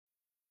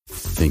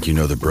Think you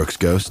know the Brooks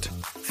Ghost?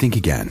 Think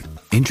again.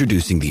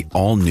 Introducing the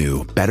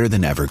all-new,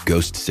 better-than-ever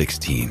Ghost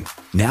 16.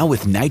 Now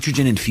with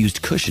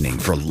nitrogen-infused cushioning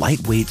for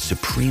lightweight,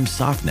 supreme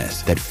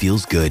softness that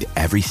feels good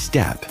every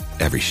step,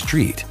 every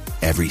street,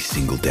 every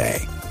single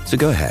day. So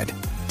go ahead,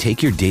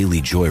 take your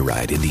daily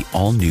joyride in the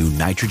all-new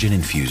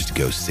nitrogen-infused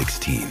Ghost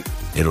 16.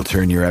 It'll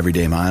turn your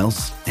everyday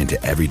miles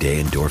into everyday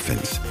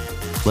endorphins.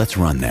 Let's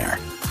run there.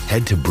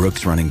 Head to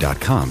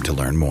brooksrunning.com to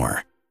learn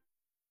more.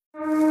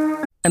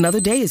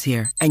 Another day is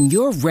here, and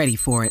you're ready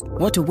for it.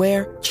 What to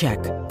wear? Check.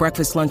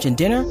 Breakfast, lunch, and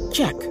dinner?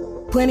 Check.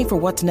 Planning for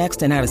what's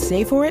next and how to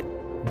save for it?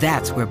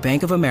 That's where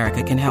Bank of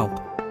America can help.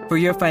 For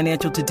your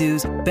financial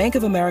to-dos, Bank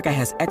of America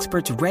has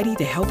experts ready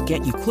to help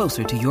get you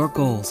closer to your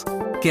goals.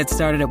 Get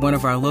started at one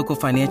of our local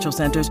financial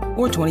centers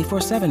or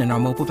 24/7 in our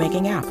mobile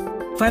banking app.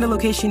 Find a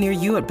location near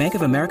you at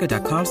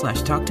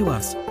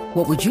bankofamerica.com/talktous.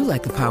 What would you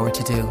like the power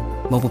to do?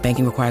 Mobile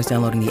banking requires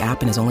downloading the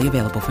app and is only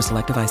available for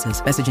select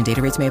devices. Message and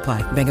data rates may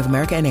apply. Bank of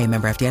America N.A.,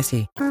 member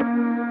FDIC.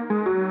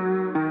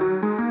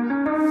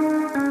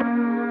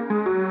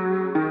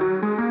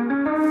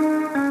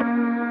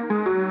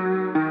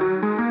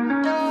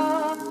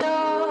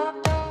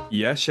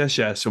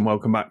 Yes, and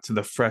welcome back to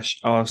the Fresh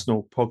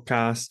Arsenal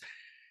podcast.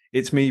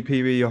 It's me,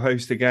 PB, your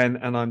host again,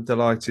 and I'm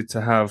delighted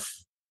to have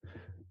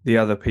the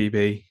other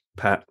PB,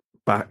 Pat,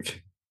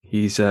 back.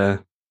 He's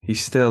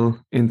still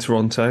in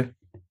Toronto,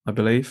 I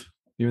believe.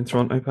 You in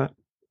Toronto, Pat?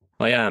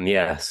 I am,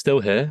 yeah.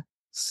 Still here.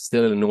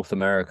 Still in North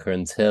America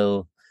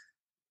until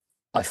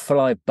I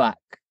fly back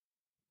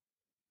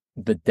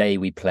the day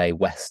we play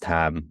West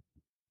Ham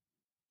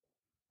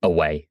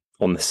away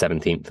on the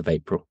 17th of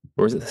April.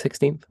 Or is it the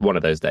 16th? One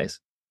of those days.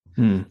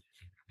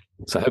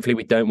 So hopefully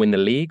we don't win the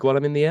league while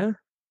I'm in the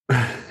air.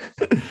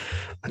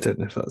 I don't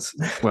know if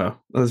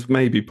that's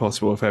maybe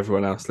possible if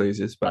everyone else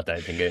loses. But I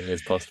don't think it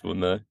is possible,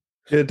 no.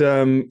 Good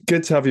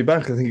to have you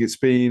back. I think it's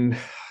been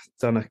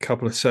done a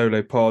couple of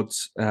solo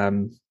pods.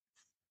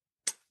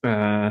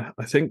 I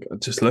think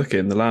just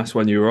looking, the last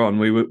one you were on,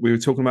 we were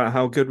talking about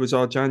how good was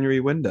our January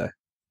window,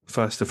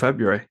 1st of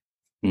February.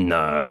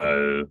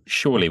 No,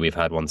 surely we've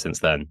had one since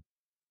then.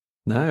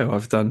 No,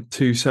 I've done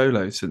 2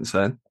 solos since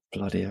then.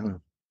 Bloody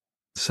hell!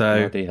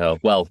 So bloody hell.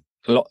 Well,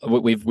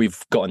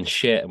 we've gotten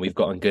shit and we've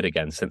gotten good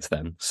again since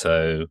then.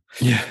 So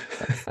yeah,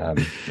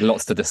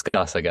 lots to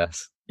discuss, I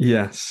guess.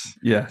 Yes,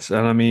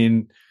 and I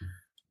mean,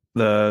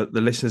 the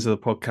listeners of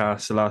the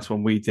podcast, the last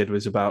one we did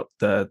was about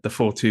the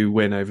 4-2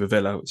 win over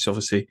Villa, which is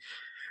obviously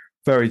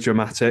very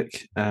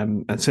dramatic.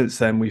 And since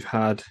then, we've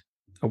had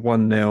a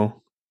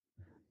 1-0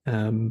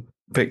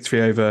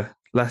 victory over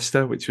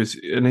Leicester, which was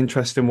an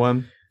interesting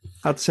one.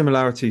 Had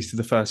similarities to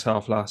the first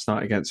half last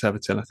night against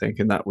Everton, I think,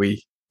 in that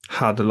we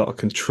had a lot of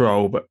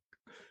control, but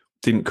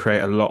didn't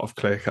create a lot of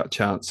clear-cut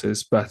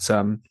chances. But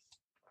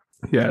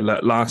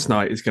last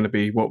night is going to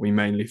be what we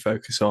mainly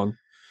focus on.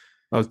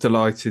 I was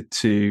delighted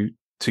to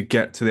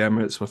get to the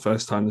Emirates, my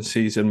first time this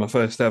season, my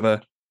first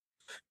ever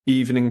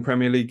evening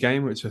Premier League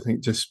game, which I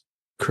think just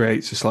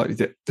creates a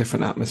slightly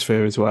different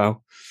atmosphere as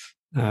well.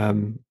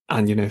 And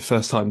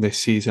first time this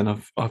season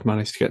I've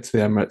managed to get to the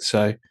Emirates.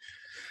 So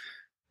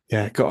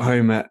yeah, got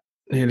home at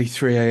nearly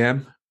 3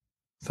 a.m.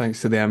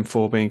 thanks to the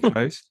M4 being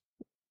closed.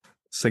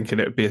 Thinking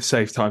it would be a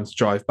safe time to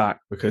drive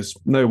back because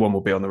no one will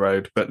be on the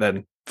road, but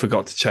then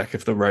forgot to check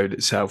if the road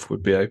itself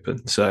would be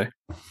open. So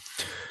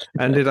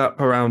ended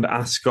up around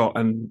Ascot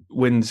and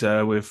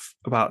Windsor with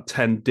about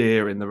 10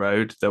 deer in the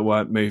road that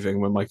weren't moving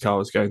when my car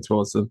was going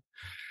towards them.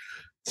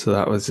 So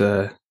that was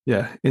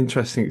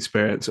interesting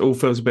experience. All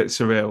feels a bit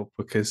surreal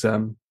because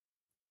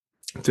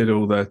did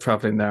all the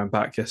travelling there and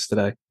back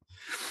yesterday,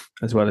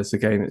 as well as the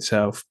game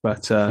itself.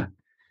 But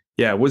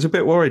was a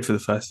bit worried for the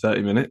first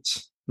 30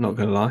 minutes, not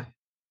going to lie.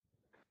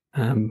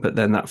 But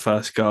then that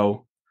first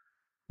goal,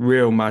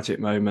 real magic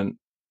moment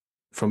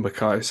from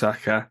Bukayo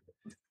Saka.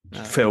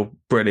 Feel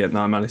brilliant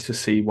that I managed to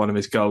see one of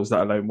his goals,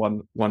 let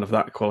alone one of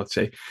that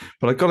quality.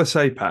 But I've got to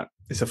say, Pat,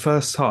 it's the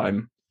first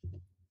time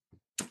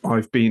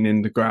I've been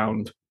in the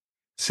ground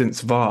since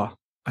VAR,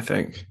 I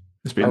think.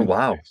 It's been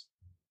wow.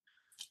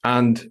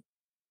 And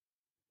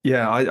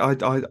yeah, I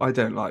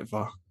don't like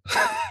VAR.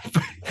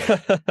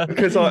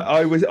 Because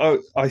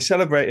I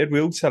celebrated, we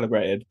all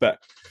celebrated, but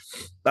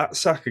that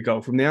Saka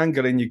goal from the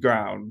angle in your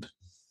ground,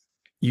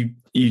 you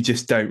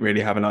just don't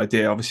really have an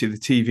idea. Obviously, the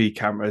TV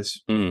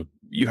cameras,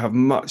 you have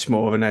much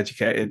more of an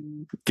educated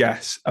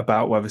guess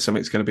about whether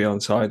something's going to be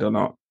onside or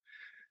not.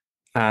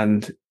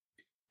 And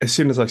as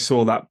soon as I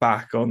saw that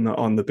back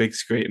on the big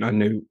screen, I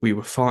knew we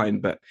were fine.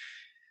 But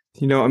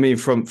you know what I mean?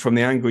 From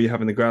the angle you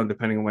have in the ground,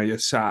 depending on where you're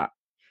sat,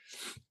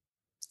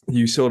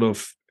 you sort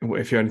of,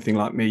 if you're anything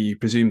like me, you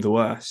presume the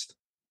worst.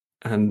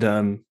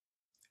 And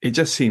it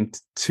just seemed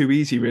too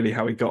easy, really,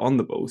 how he got on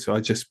the ball. So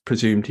I just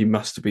presumed he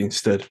must have been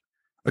stood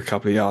a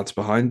couple of yards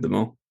behind them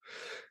all.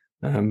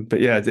 But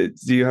yeah, do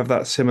you have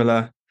that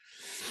similar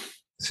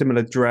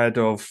dread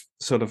of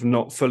sort of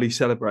not fully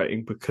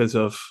celebrating because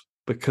of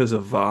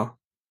VAR?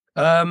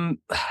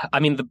 I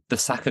mean, the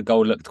Saka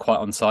goal looked quite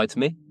onside to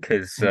me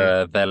because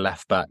their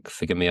left back,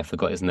 forgive me, I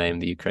forgot his name,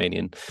 the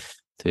Ukrainian,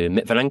 to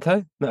Matvilenko,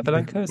 is that how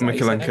you say it?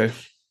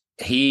 Mikalenko.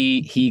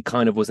 He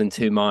kind of was in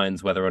two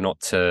minds whether or not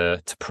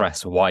to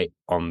press White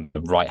on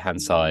the right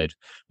hand side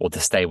or to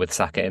stay with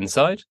Saka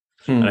inside.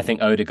 And I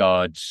think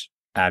Odegaard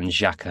and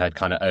Xhaka had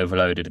kind of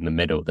overloaded in the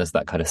middle. There's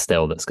that kind of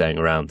still that's going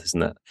around,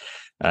 isn't it?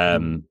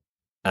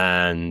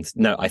 And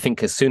no, I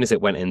think as soon as it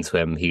went into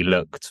him, he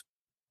looked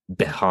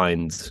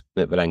behind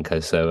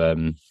Matvilenko.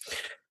 So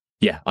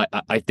yeah,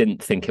 I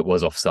didn't think it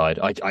was offside.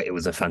 It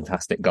was a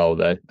fantastic goal,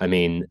 though. I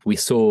mean, we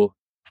saw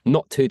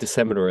not too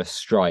dissimilar a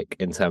strike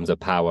in terms of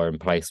power and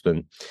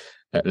placement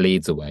at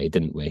Leeds away,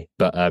 didn't we?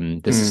 But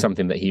this is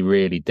something that he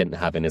really didn't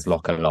have in his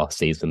locker last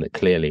season that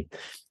clearly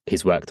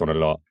he's worked on a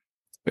lot.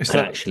 And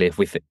actually, if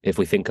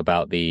we think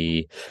about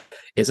is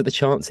it the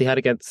chance he had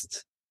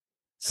against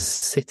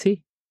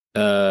City?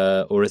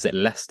 Or is it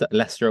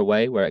Leicester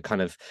away, where it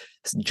kind of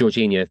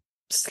Jorginho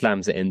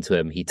slams it into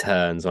him, he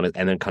turns on it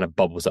and then kind of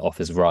bobbles it off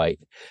his right.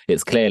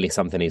 It's clearly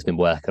something he's been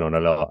working on a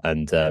lot,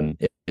 and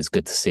it's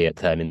good to see it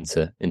turn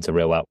into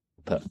real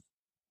output.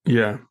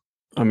 Yeah,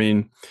 I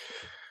mean,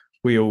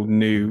 we all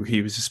knew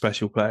he was a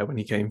special player when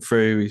he came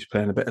through. He's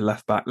playing a bit of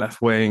left back,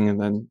 left wing,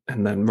 and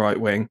then right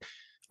wing.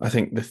 I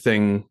think the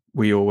thing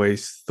we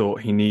always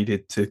thought he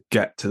needed to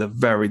get to the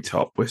very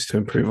top was to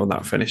improve on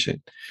that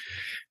finishing.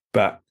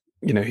 But,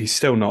 you know, he's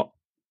still not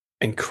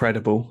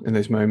incredible in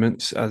those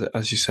moments.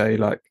 As you say,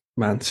 like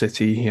Man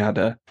City, he had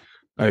a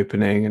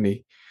opening and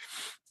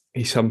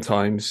he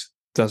sometimes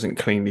doesn't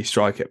cleanly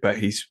strike it, but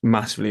he's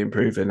massively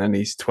improving and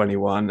he's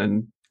 21.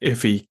 And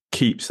if he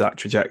keeps that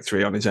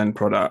trajectory on his end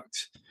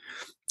product,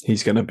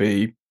 he's going to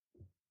be,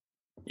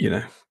 you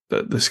know,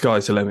 the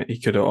sky's the limit. He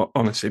could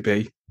honestly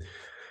be.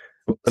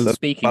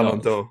 Speaking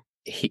of,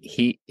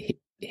 he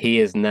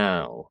is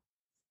now,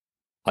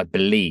 I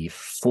believe,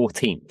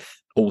 14th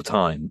all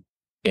time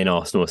in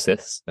Arsenal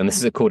assists, and this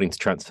is according to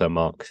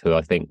Transfermarkt, who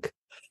I think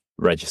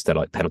register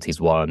like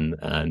penalties won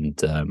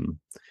and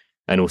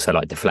also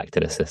like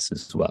deflected assists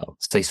as well.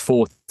 So he's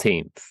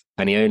 14th,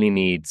 and he only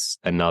needs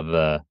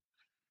another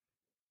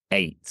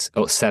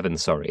 7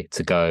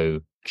 to go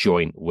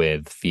joint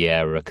with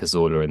Vieira,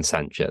 Cazorla, and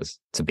Sanchez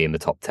to be in the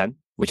top 10.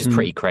 Which is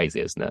pretty crazy,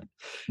 isn't it?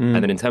 And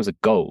then in terms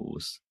of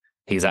goals,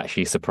 he's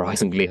actually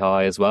surprisingly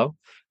high as well.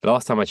 The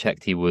last time I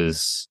checked, he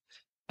was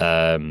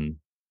in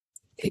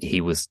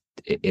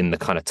the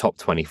kind of top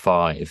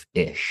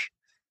 25-ish.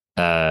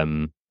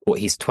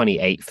 He's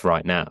 28th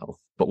right now,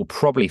 but will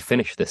probably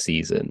finish the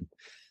season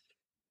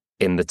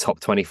in the top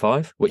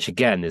 25, which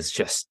again is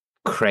just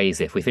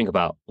crazy. If we think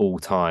about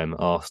all-time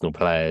Arsenal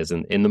players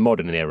and in the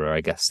modern era,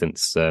 I guess,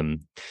 since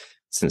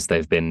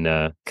they've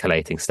been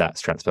collating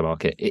stats,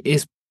 Transfermarkt, it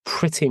is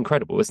pretty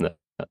incredible, isn't it?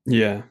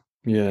 Yeah.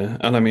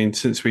 And I mean,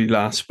 since we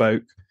last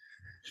spoke,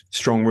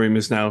 strong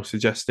rumours now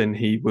suggesting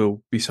he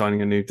will be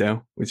signing a new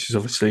deal, which is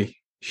obviously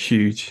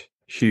huge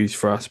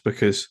for us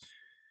because,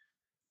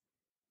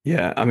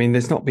 yeah, I mean,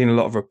 there's not been a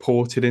lot of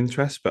reported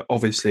interest, but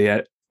obviously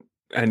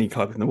any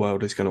club in the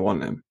world is going to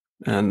want him.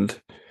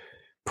 And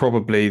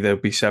probably there'll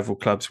be several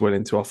clubs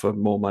willing to offer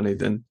more money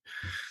than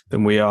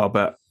we are.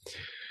 But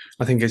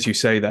I think, as you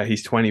say, that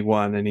he's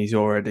 21 and he's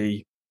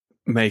already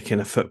making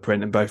a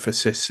footprint in both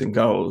assists and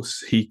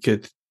goals. He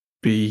could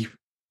be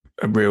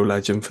a real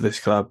legend for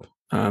this club.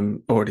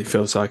 Already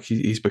feels like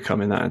he's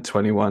becoming that at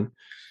 21.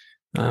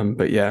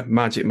 But yeah,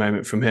 magic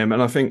moment from him.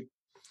 And I think,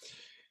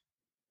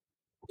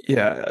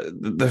 yeah,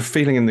 the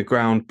feeling in the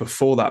ground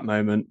before that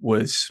moment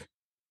was,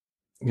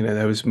 you know,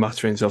 there was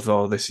mutterings of,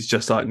 oh, this is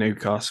just like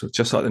Newcastle,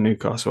 just like the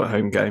Newcastle at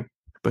home game,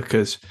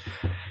 because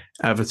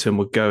Everton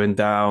were going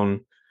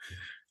down,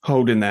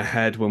 holding their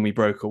head when we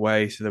broke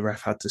away, so the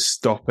ref had to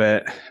stop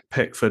it.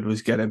 Pickford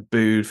was getting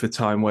booed for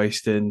time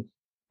wasting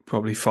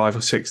probably 5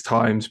 or 6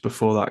 times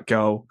before that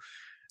goal.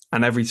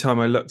 And every time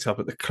I looked up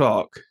at the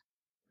clock,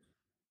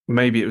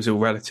 maybe it was all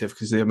relative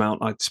because the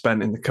amount I'd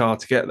spent in the car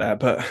to get there,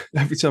 but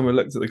every time I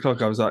looked at the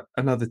clock, I was like,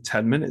 another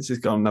 10 minutes has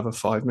gone, another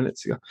 5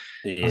 minutes ago.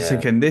 Yeah. I was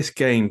thinking this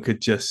game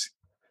could just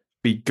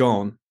be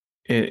gone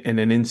in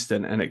an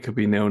instant and it could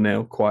be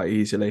 0-0 quite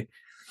easily.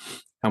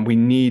 And we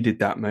needed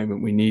that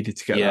moment. We needed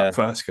to get that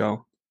first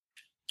goal.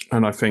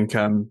 And I think,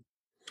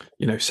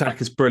 you know,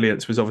 Saka's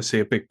brilliance was obviously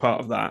a big part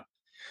of that.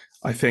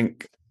 I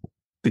think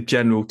the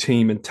general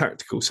team and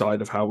tactical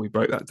side of how we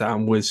broke that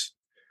down was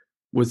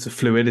the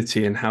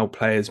fluidity and how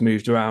players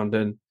moved around.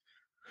 And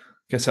I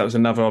guess that was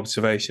another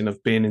observation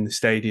of being in the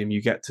stadium.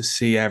 You get to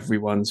see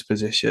everyone's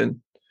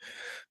position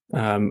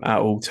at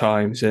all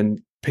times,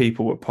 and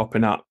people were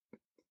popping up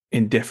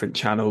in different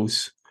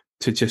channels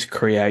to just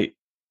create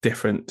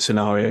different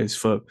scenarios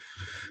for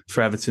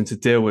Everton to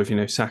deal with. You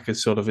know,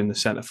 Saka's sort of in the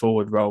centre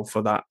forward role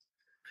for that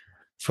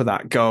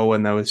goal,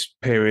 and there was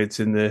periods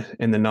in the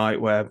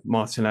night where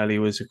Martinelli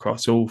was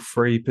across all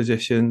 3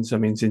 positions. I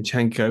mean,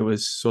 Zinchenko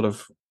was sort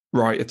of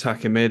right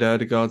attacking mid,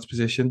 Odegaard's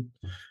position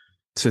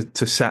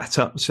to set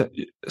up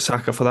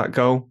Saka for that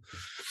goal.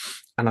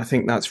 And I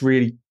think that's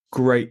really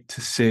great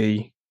to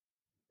see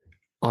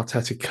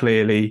Arteta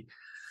clearly.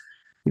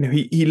 You know,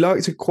 he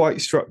likes a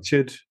quite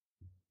structured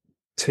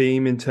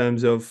team in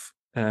terms of,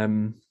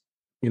 you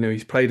know,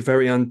 he's played a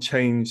very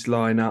unchanged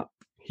lineup.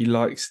 He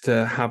likes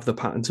to have the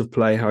patterns of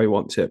play how he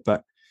wants it.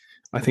 But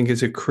I think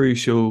it's a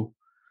crucial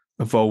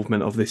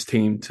evolvement of this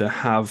team to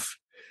have,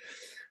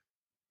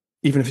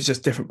 even if it's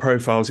just different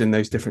profiles in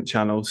those different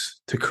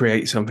channels, to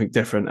create something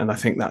different. And I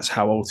think that's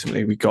how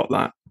ultimately we got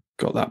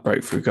that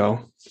breakthrough goal.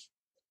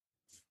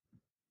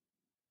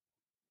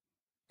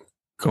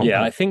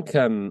 Yeah, I think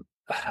I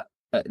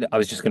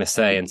was just going to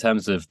say, in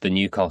terms of the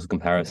Newcastle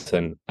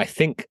comparison, I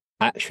think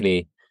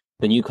actually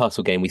the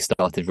Newcastle game we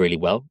started really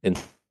well in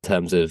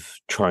terms of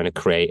trying to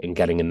create and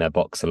getting in their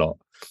box a lot.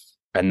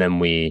 And then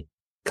we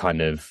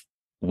kind of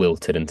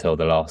wilted until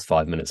the last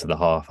 5 minutes of the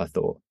half, I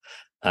thought.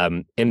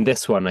 In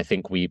this one, I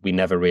think we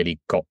never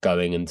really got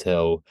going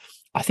until,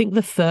 I think,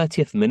 the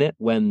 30th minute,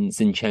 when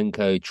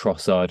Zinchenko,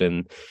 Trossard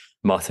and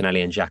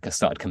Martinelli and Xhaka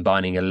started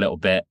combining a little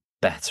bit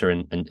better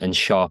and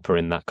sharper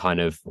in that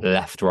kind of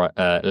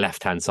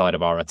left-hand side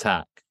of our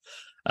attack.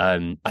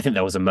 I think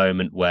there was a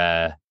moment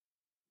where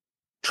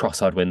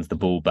Trossard wins the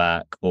ball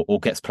back or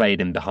gets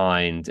played in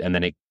behind, and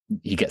then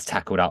he gets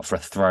tackled out for a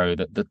throw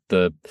that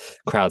the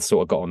crowd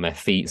sort of got on their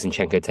feet.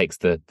 Zinchenko takes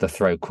the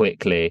throw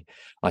quickly,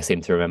 I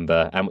seem to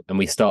remember. And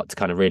we start to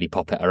kind of really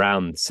pop it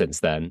around since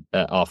then,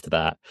 after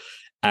that.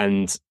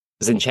 And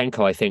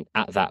Zinchenko, I think,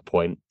 at that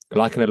point,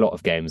 like in a lot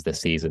of games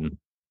this season,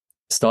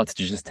 started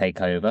to just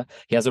take over.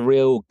 He has a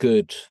real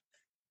good,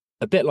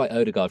 a bit like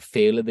Odegaard,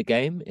 feel of the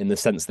game, in the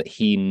sense that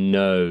he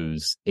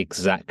knows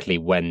exactly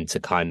when to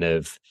kind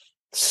of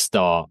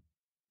start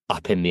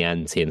up in the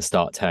ante and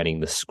start turning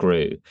the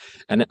screw.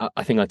 And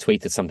I think I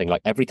tweeted something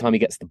like, every time he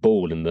gets the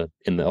ball in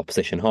the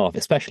opposition half,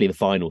 especially the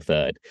final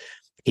third,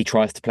 he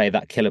tries to play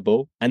that killer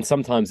ball. And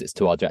sometimes it's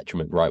to our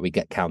detriment, right? We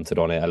get countered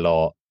on it a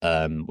lot.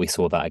 We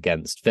saw that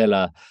against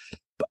Villa.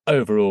 But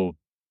overall,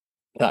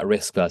 that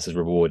risk versus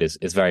reward is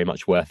very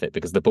much worth it,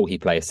 because the ball he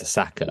plays to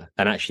Saka,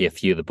 and actually a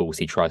few of the balls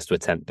he tries to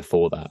attempt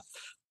before that,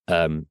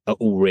 are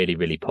all really,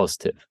 really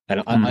positive.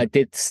 And I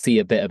did see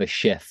a bit of a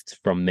shift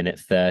from minute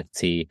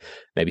 30,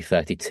 maybe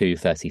 32,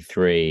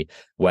 33,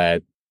 where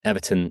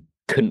Everton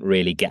couldn't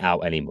really get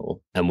out anymore.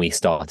 And we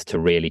started to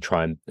really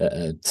try and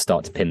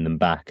start to pin them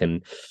back.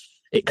 And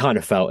it kind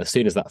of felt, as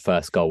soon as that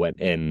first goal went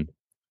in,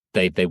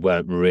 they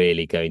weren't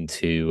really going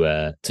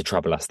to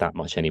trouble us that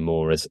much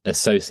anymore, as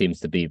so seems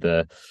to be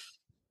the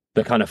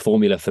kind of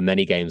formula for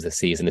many games this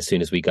season. As soon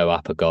as we go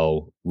up a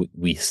goal,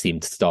 we seem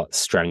to start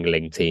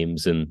strangling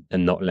teams and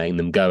not letting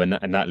them go.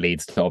 And that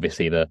leads to,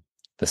 obviously, the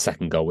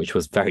second goal, which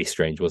was very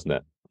strange, wasn't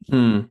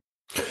it?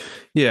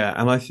 Yeah,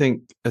 and I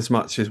think as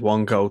much as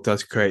one goal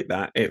does create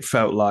that, it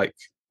felt like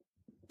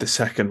the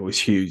second was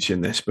huge in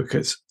this,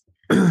 because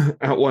at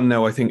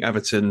 1-0, I think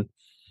Everton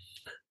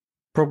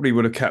probably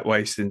would have kept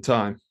wasting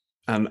time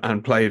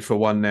and played for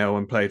 1-0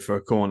 and played for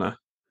a corner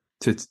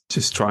to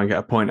just try and get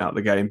a point out of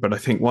the game. But I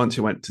think once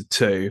it went to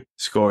 2,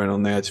 scoring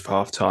on the edge of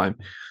half time,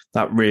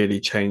 that really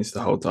changed the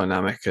whole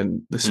dynamic.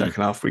 And the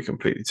second half, we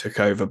completely took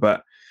over.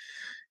 But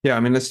yeah, I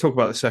mean, let's talk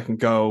about the second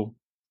goal.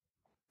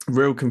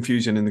 Real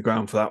confusion in the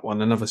ground for that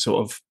one. Another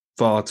sort of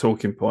VAR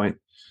talking point.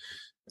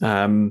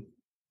 So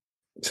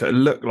it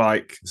looked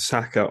like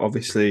Saka,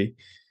 obviously,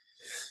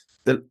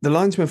 the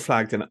linesman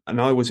flagged,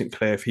 and I wasn't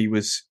clear if he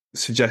was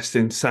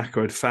suggesting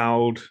Saka had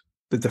fouled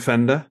the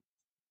defender.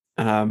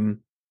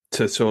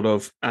 To sort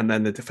of, and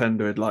then the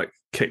defender had like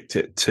kicked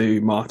it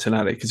to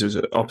Martinelli, because it was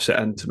at opposite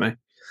end to me.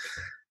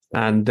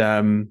 And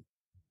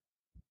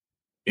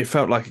it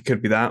felt like it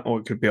could be that, or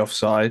it could be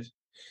offside.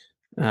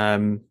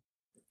 And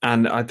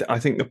I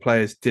think the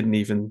players didn't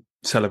even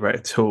celebrate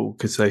at all,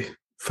 because they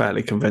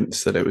fairly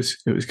convinced that it was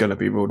going to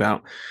be ruled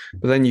out.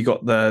 But then you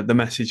got the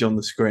message on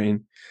the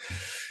screen,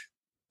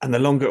 and the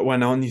longer it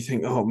went on, you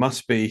think, oh,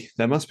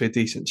 there must be a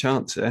decent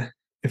chance here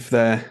if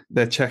they're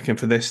checking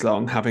for this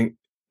long,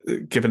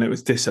 given it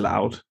was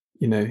disallowed.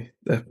 You know,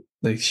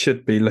 they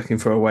should be looking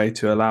for a way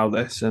to allow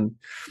this, and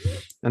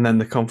then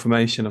the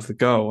confirmation of the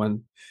goal.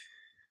 And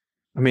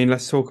I mean,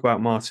 let's talk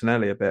about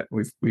Martinelli a bit.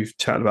 We've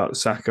chatted about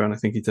Saka, and I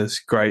think he does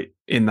great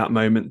in that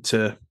moment,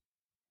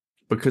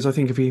 because I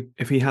think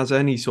if he has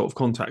any sort of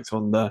contact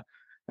on the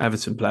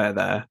Everton player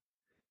there,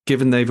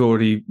 given they've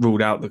already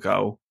ruled out the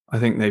goal, I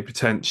think they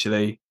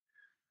potentially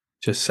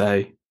just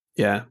say,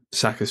 yeah,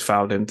 Saka's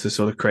fouled him, to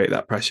sort of create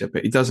that pressure.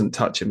 But he doesn't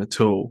touch him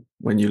at all.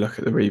 When you look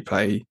at the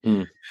replay,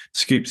 he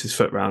scoops his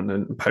foot round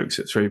and pokes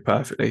it through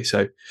perfectly.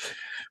 So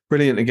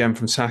brilliant again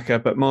from Saka.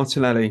 But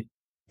Martinelli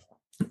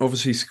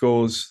obviously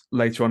scores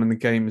later on in the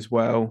game as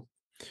well.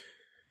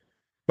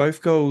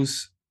 Both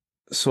goals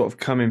sort of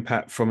come in,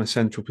 Pat, from a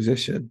central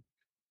position.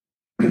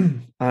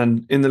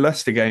 And in the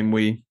Leicester game,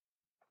 we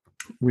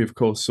of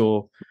course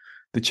saw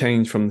the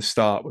change from the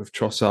start with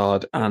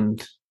Trossard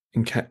and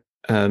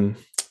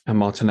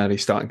Martinelli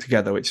starting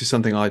together, which is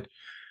something I've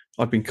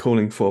been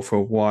calling for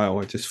a while.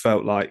 I just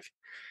felt like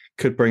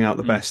could bring out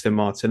the best in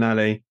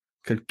Martinelli,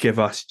 could give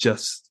us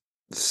just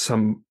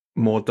some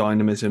more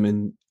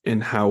dynamism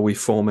in how we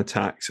form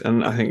attacks.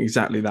 And I think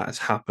exactly that has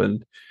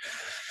happened.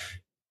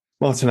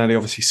 Martinelli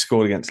obviously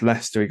scored against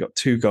Leicester. He got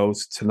 2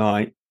 goals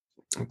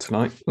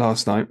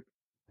last night.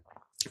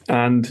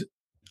 And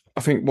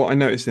I think what I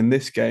noticed in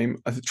this game,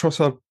 I think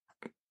Trossard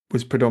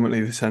was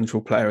predominantly the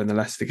central player in the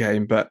Leicester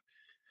game, but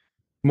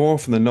more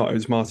often than not, it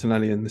was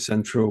Martinelli in the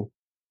central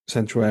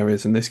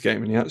areas in this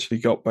game, and he actually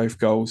got both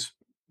goals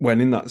when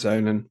in that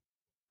zone. And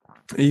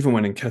even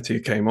when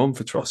Nketiah came on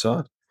for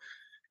Trossard,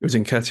 it was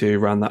Nketiah who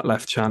ran that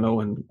left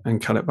channel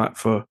and cut it back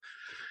for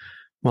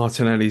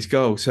Martinelli's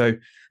goal. So,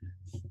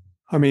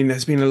 I mean,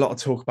 there's been a lot of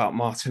talk about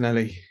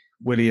Martinelli.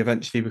 Will he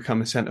eventually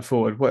become a centre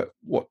forward?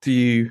 What do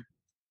you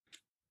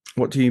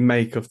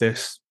make of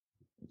this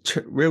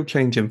real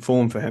change in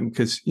form for him?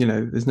 Because, you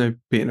know, there's no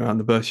beating around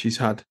the bush. He's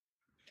had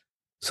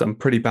some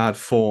pretty bad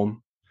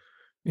form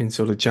in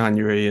sort of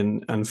January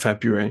and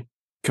February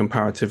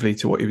comparatively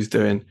to what he was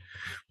doing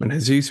when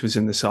Jesus was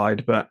in the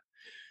side. But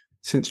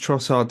since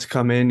Trossard's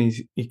come in,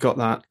 he got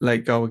that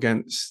late goal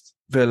against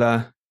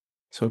Villa,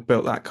 sort of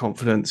built that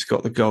confidence,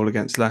 got the goal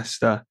against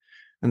Leicester,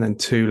 and then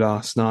 2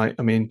 last night.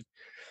 I mean,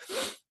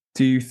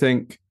 do you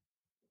think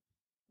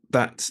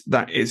that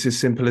it's as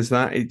simple as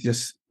that? It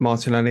just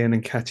Martinelli and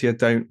Nketiah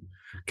don't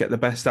get the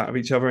best out of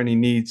each other and he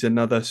needs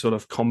another sort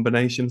of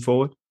combination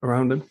forward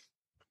around him?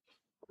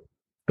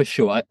 For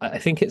sure. I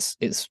think it's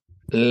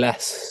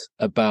less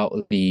about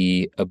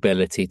the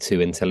ability to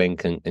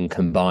interlink and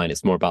combine.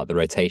 It's more about the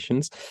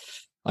rotations.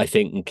 I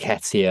think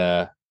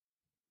Nketiah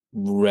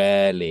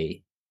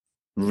really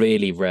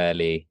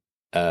rarely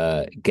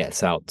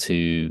gets out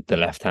to the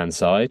left-hand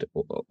side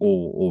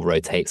or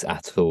rotates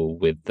at all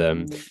with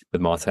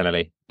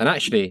Martinelli. And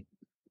actually,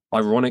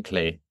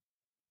 ironically,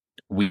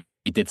 we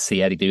did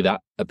see Eddie do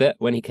that a bit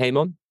when he came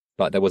on.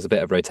 Like there was a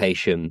bit of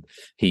rotation.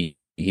 He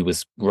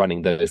was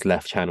running those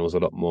left channels a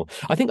lot more.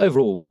 I think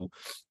overall,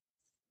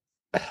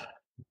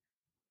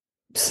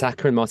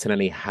 Saka and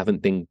Martinelli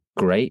haven't been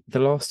great the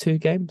last 2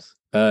 games.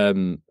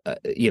 You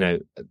know,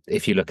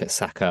 if you look at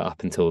Saka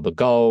up until the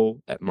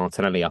goal, at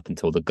Martinelli up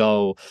until the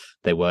goal,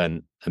 they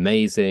weren't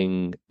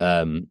amazing.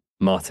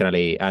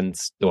 Martinelli up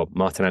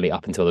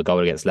until the goal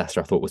against Leicester,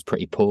 I thought was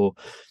pretty poor.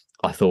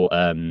 I thought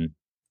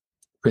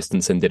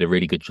Christensen did a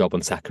really good job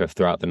on Saka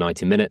throughout the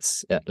 90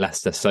 minutes at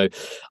Leicester. So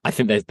I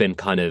think they've been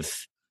kind of,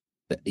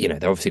 you know,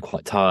 they're obviously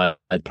quite tired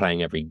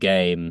playing every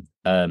game.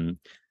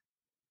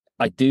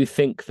 I do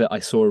think that I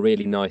saw a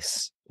really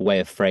nice way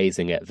of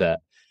phrasing it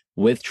that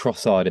with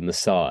Trossard in the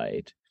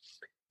side,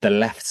 the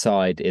left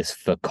side is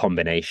for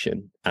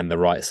combination and the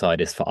right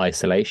side is for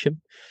isolation.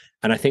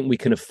 And I think we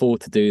can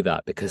afford to do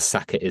that because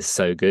Saka is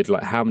so good.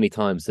 Like, how many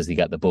times does he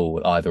get the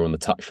ball either on the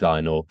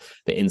touchline or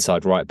the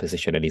inside right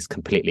position and he's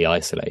completely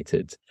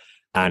isolated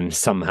and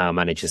somehow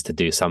manages to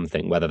do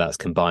something, whether that's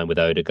combined with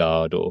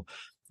Odegaard or,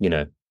 you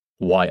know,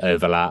 White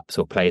overlaps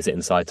or plays it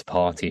inside to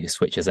Partey, who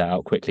switches it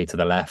out quickly to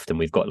the left and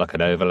we've got like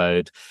an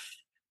overload.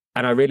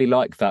 And I really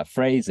like that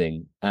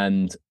phrasing.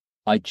 And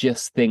I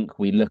just think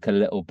we look a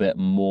little bit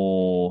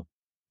more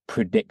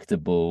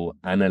predictable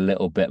and a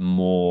little bit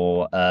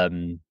more...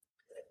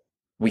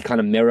 we kind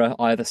of mirror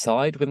either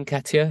side with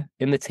Nketiah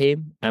in the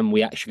team, and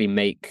we actually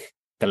make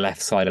the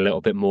left side a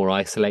little bit more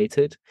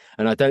isolated.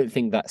 And I don't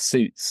think that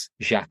suits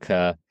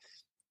Xhaka,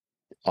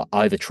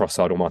 either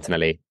Trossard or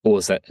Martinelli, or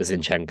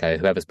Zinchenko,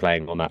 whoever's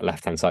playing on that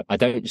left-hand side. I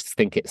don't just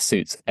think it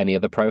suits any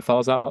of the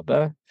profiles out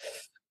there.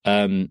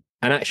 And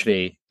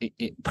actually,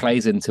 it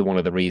plays into one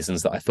of the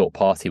reasons that I thought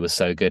Partey was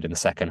so good in the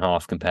second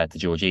half compared to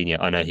Jorginho.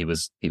 I know he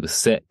was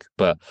sick,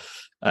 but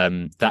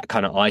that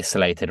kind of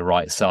isolated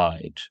right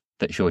side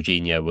that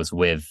Jorginho was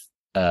with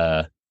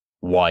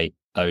White,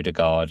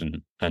 Odegaard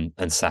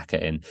and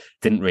Saka in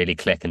didn't really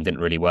click and didn't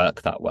really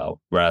work that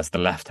well. Whereas the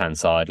left-hand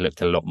side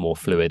looked a lot more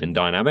fluid and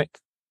dynamic.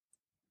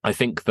 I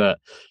think that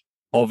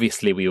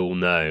obviously we all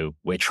know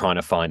we're trying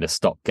to find a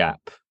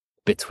stopgap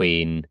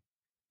between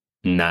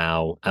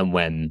now and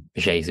when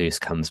Jesus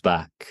comes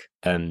back.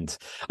 And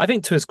I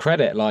think to his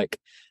credit, like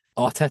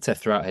Arteta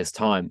throughout his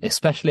time,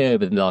 especially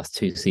over the last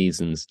 2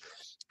 seasons,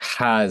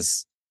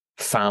 has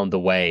found a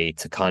way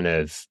to kind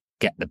of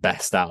get the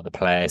best out of the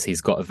players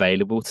he's got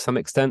available to some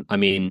extent. I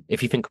mean,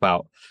 if you think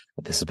about,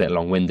 this is a bit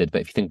long-winded,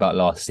 but if you think about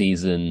last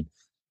season,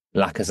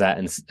 Lacazette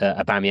and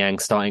Aubameyang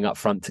starting up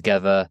front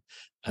together,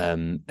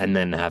 and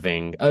then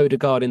having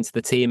Odegaard into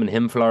the team and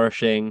him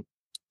flourishing,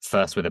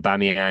 first with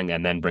Aubameyang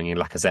and then bringing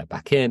Lacazette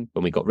back in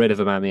when we got rid of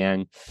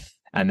Aubameyang,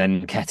 and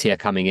then Nketiah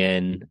coming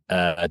in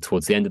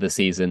towards the end of the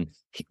season.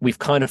 We've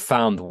kind of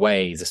found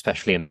ways,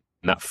 especially in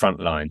that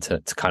front line,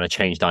 to kind of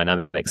change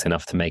dynamics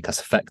enough to make us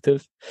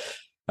effective.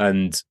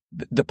 And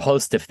the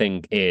positive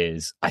thing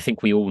is, I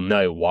think we all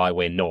know why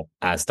we're not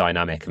as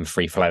dynamic and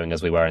free-flowing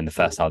as we were in the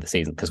first half of the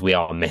season, because we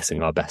are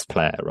missing our best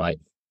player, right?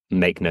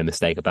 Make no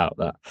mistake about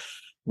that.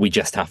 We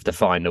just have to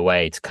find a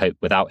way to cope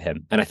without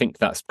him. And I think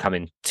that's come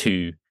in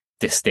 2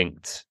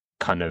 distinct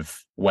kind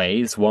of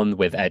ways. One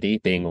with Eddie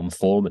being on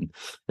form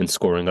and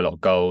scoring a lot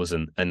of goals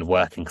and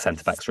working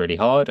centre-backs really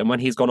hard. And when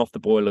he's gone off the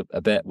ball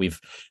a bit, we've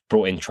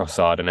brought in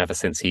Trossard. And ever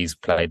since he's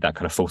played that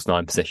kind of false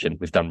 9 position,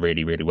 we've done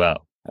really, really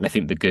well. And I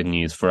think the good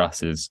news for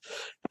us is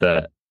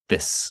that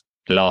this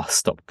last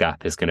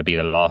stopgap is going to be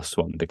the last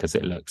one, because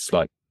it looks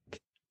like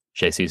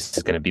Jesus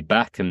is going to be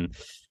back, and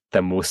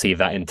then we'll see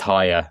that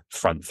entire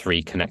front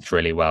 3 connect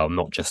really well,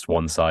 not just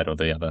one side or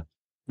the other.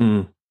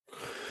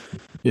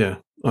 Yeah,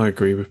 I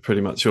agree with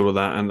pretty much all of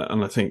that.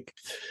 And I think,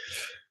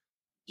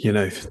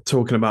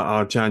 talking about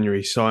our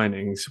January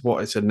signings,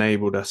 what it's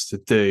enabled us to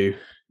do,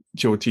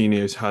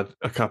 Jorginho's had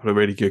a couple of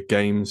really good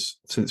games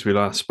since we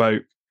last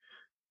spoke,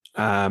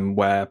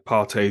 where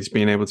Partey's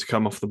been able to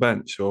come off the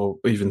bench or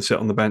even sit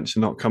on the bench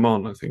and not come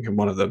on, I think, in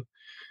one of them.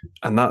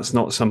 And that's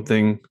not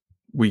something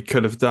we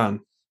could have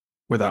done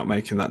without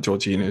making that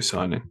Jorginho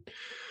signing.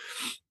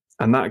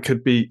 And that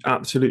could be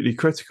absolutely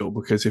critical,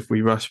 because if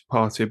we rush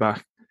Partey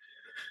back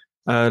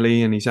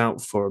early and he's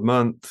out for a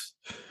month,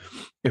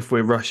 if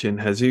we're rushing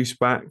Jesus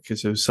back,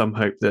 because there was some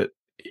hope that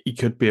he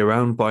could be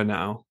around by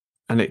now,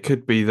 and it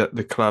could be that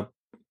the club,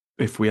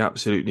 if we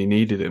absolutely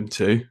needed him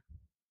to,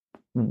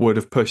 would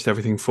have pushed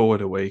everything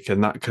forward a week,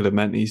 and that could have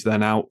meant he's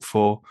then out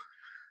for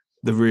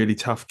the really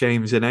tough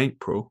games in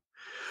April.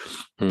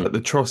 But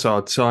the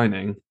Trossard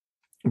signing,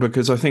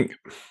 because I think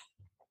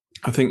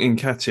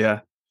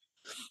Nketiah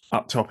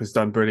up top has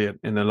done brilliant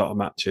in a lot of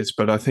matches,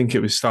 but I think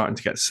it was starting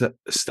to get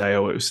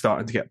stale. It was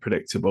starting to get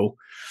predictable.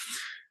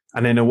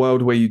 And in a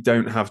world where you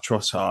don't have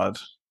Trossard,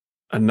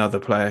 another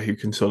player who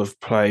can sort of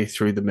play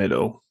through the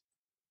middle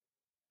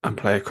and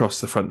play across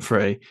the front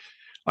three,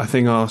 I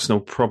think Arsenal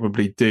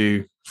probably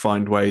do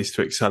find ways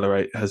to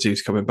accelerate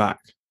Jesus coming back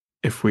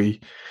if we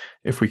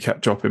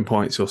kept dropping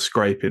points or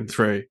scraping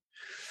through.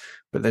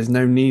 But there's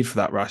no need for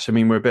that rush. I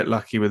mean, we're a bit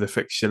lucky with the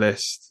fixture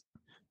list,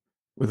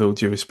 with all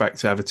due respect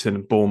to Everton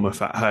and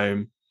Bournemouth at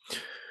home,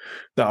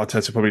 that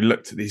Arteta probably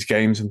looked at these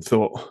games and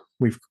thought,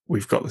 we've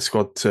got the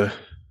squad to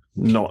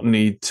not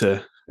need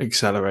to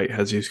accelerate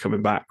Jesus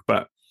coming back.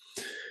 But,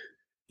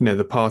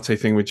 the Partey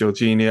thing with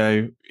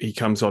Jorginho, he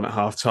comes on at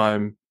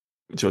half-time.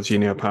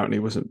 Jorginho apparently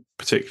wasn't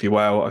particularly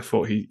well. I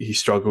thought he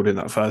struggled in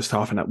that first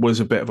half, and that was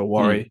a bit of a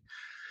worry.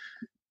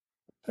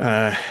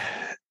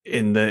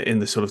 In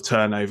the sort of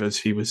turnovers,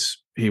 he was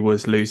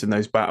losing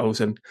those battles,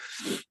 and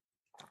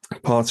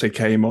Partey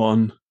came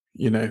on,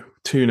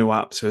 2-0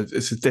 up, so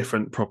it's a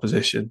different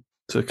proposition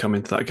to come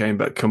into that game,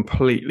 but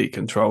completely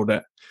controlled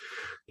it,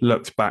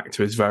 looked back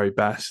to his very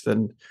best,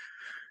 and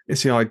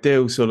it's the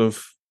ideal sort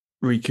of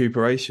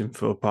recuperation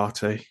for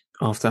Partey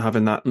after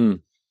having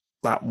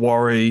that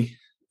worry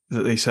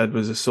that they said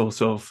was a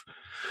sort of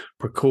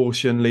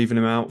precaution, leaving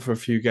him out for a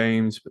few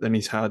games, but then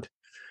he's had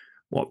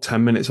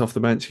 10 minutes off the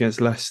bench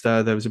against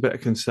Leicester. There was a bit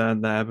of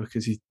concern there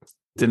because he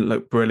didn't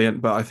look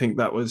brilliant, but I think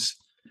that was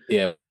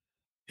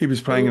he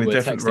was playing in a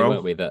different role.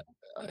 Weren't we, that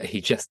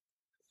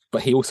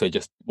but he also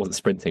just wasn't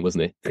sprinting,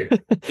 wasn't he?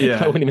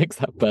 Yeah. When he makes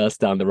that burst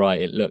down the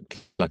right, it looked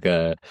like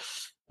a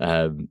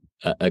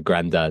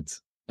granddad.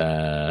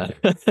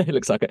 It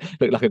looked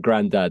like a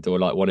granddad or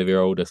like one of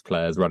your oldest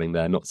players running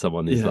there, not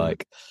someone who's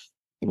like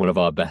one of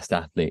our best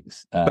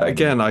athletes. But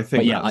again, I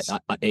think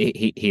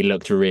he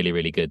looked really,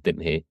 really good,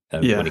 didn't he?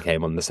 When he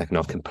came on the second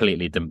half,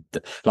 completely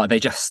like they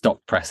just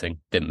stopped pressing,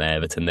 didn't they,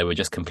 Everton? They were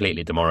just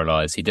completely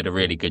demoralised. He did a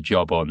really good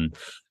job on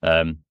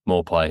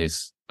Maupay,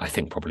 who's I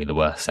think probably the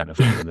worst centre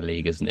forward in the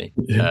league, isn't he?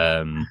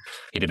 Yeah.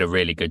 He did a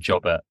really good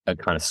job at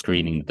kind of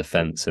screening the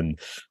defence, and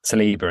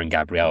Saliba and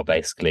Gabriel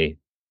basically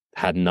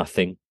had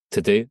nothing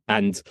to do.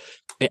 And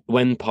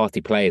when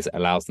Partey plays, it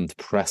allows them to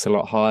press a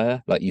lot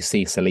higher. Like you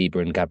see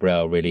Saliba and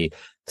Gabriel really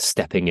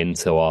stepping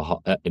into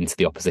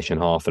the opposition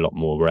half a lot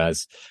more,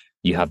 whereas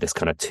you have this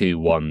kind of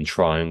 2-1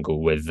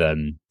 triangle with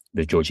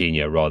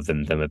Jorginho rather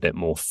than them a bit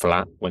more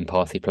flat when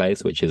Partey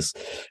plays, which is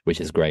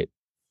great.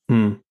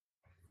 Yeah.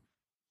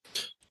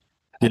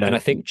 And I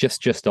think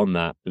just on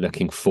that,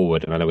 looking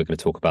forward, and I know we're going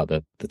to talk about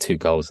the 2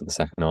 goals in the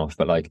second half,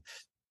 but like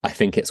I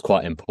think it's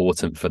quite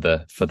important for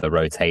the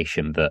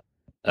rotation that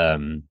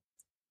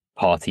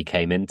Partey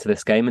came into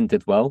this game and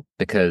did well,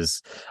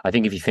 because I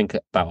think if you think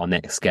about our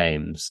next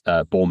games,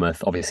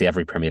 Bournemouth, obviously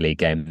every Premier League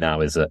game now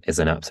is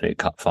an absolute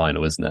cup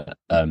final, isn't it?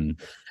 And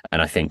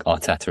I think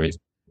Arteta is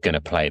going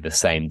to play the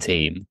same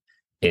team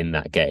in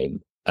that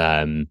game,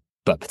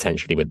 but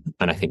potentially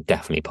and I think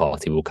definitely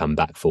Partey will come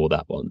back for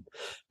that one.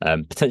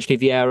 Potentially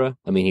Vieira.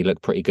 I mean, he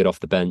looked pretty good off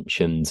the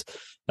bench, and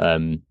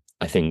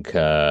I think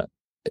Arteta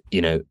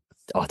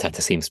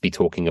seems to be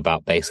talking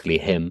about basically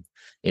him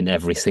in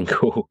every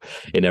single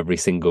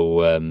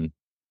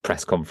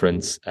press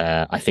conference.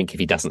 I think if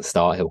he doesn't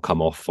start, he'll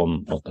come off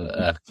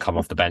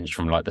the bench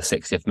from like the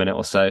 60th minute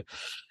or so,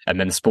 and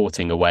then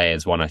Sporting away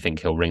is one I think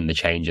he'll ring the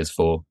changes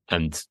for,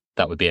 and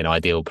that would be an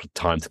ideal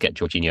time to get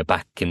Jorginho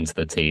back into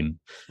the team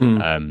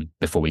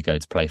before we go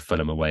to play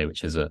Fulham away,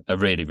 which is a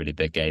really, really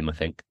big game, I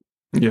think.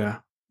 Yeah.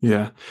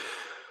 Well,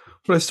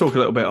 let's talk a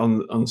little bit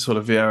on sort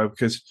of Vieira,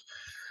 because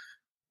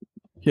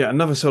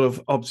another sort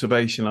of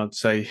observation I'd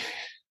say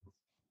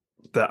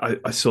that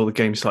I saw the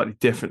game slightly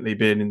differently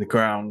being in the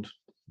ground,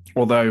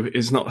 although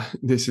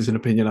this is an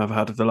opinion I've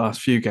had of the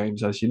last few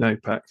games, as you know,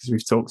 Pat, because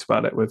we've talked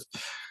about it. With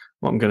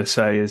what I'm going to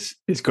say is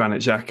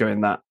Granit Xhaka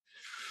in that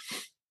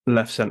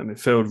left centre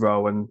midfield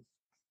role, and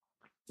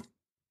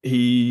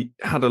he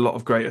had a lot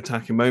of great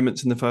attacking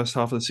moments in the first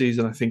half of the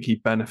season. I think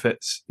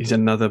he's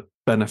another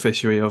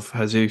beneficiary of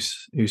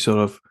Jesus, who sort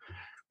of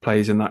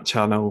plays in that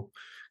channel,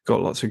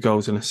 got lots of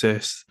goals and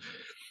assists.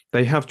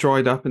 They have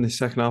dried up in the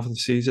second half of the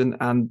season,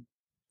 and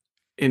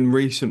in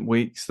recent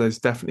weeks, there's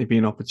definitely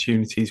been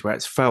opportunities where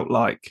it's felt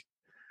like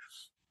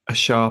a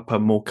sharper,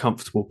 more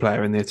comfortable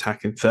player in the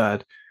attacking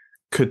third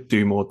could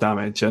do more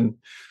damage. And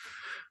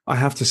I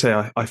have to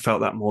say, I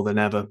felt that more than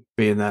ever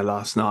being there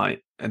last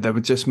night. And there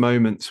were just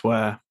moments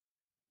where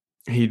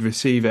he'd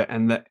receive it,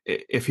 and that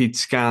if he'd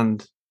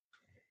scanned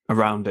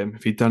around him,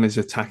 if he'd done his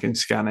attacking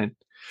scanning,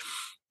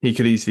 he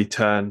could easily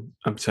turn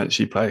and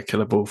potentially play a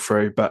killer ball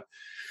through. But,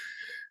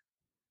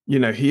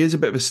 he is a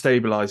bit of a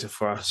stabiliser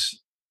for us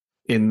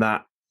in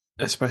that,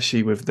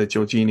 especially with the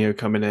Jorginho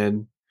coming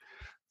in.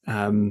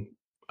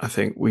 I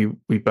think we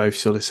both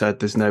sort of said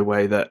there's no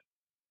way that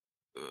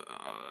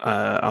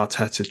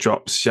Arteta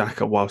drops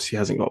Xhaka whilst he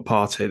hasn't got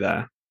Partey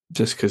there,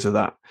 just because of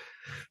that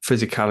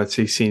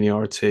physicality,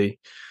 seniority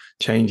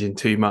changing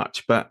too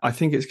much. But I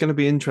think it's going to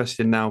be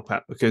interesting now,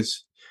 Pat,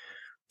 because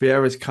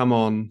Vieira's come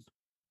on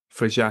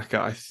for Xhaka,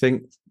 I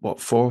think, 4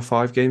 or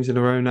 5 games in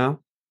a row now.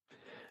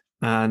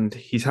 And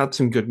he's had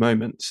some good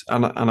moments.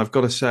 And I've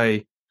got to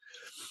say,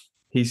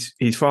 he's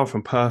far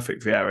from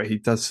perfect, Vieira. He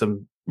does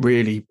some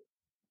really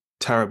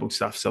terrible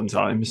stuff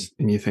sometimes,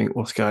 and you think,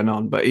 what's going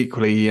on? But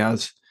equally, he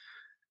has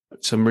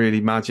some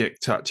really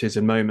magic touches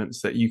and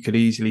moments that you could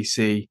easily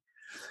see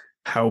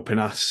helping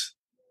us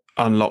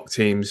unlock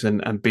teams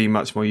and be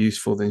much more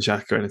useful than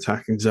Xhaka in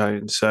attacking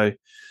zones. So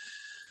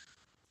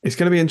it's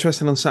going to be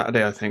interesting on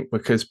Saturday, I think,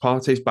 because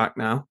Partey's back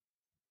now.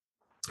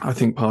 I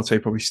think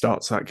Partey probably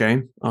starts that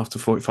game after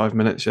 45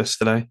 minutes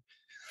yesterday.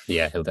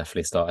 Yeah, he'll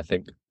definitely start, I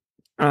think.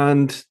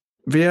 And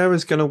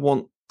Vieira's going to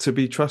want to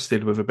be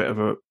trusted with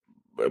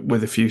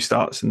a few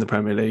starts in the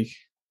Premier League.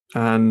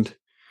 And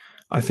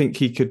I think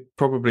he could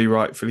probably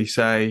rightfully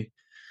say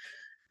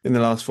in the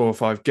last 4 or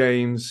 5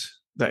 games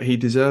that he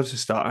deserves a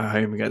start at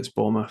home against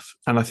Bournemouth.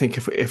 And I think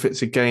if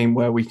it's a game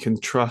where we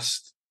can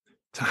trust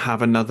to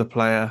have another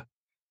player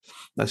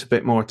that's a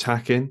bit more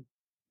attacking,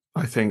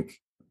 I think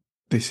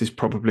this is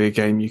probably a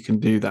game you can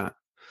do that.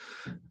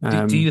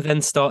 Do you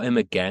then start him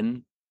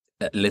again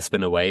at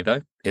Lisbon away,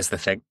 though, is the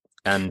thing?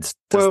 And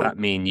does that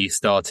mean you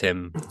start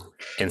him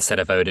instead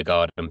of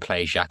Odegaard and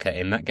play Xhaka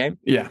in that game?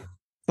 Yeah,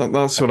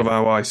 that's sort of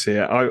how I see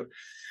it.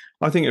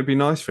 I think it'd be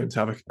nice for him to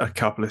have a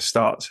couple of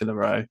starts in a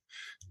row.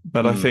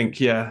 But I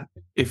think,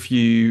 if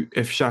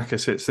Xhaka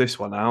sits this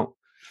one out,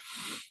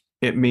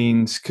 it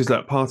means, because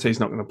Partey's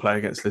not going to play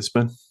against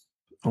Lisbon,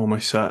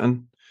 almost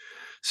certain.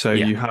 So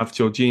you have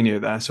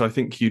Jorginho there. So I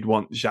think you'd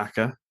want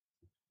Xhaka.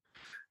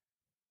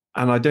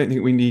 And I don't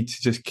think we need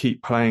to just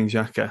keep playing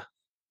Xhaka.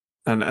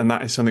 And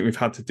that is something we've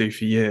had to do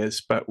for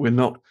years, but we're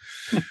not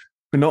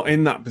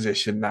in that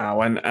position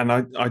now. And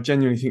I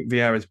genuinely think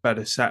Vieira's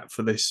better set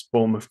for this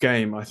Bournemouth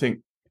game. I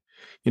think,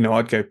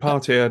 I'd go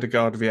Partey,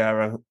 Odegaard,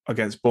 Vieira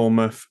against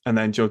Bournemouth, and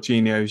then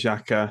Jorginho,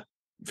 Xhaka,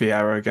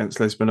 Vieira against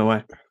Lisbon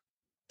away.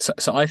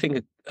 So I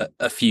think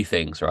a few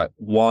things, right?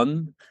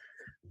 One,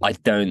 I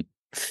don't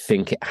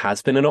think it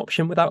has been an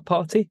option without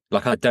Partey.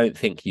 I don't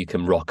think you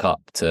can rock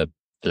up to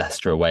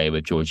Leicester away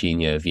with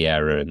Jorginho,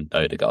 Vieira and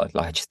Odegaard.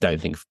 I just don't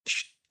think...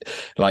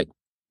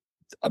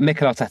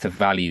 Mikel Arteta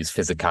values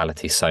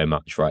physicality so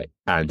much, right?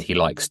 And he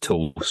likes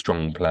tall,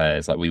 strong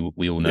players.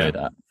 We all know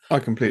that. I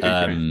completely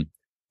agree.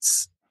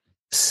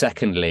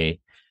 Secondly,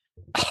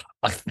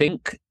 I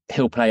think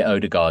he'll play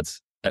Odegaard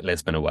at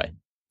Lisbon away.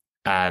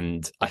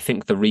 And I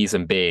think the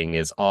reason being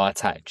is our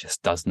attack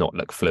just does not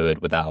look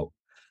fluid without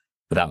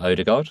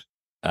Odegaard.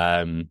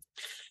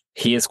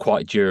 He is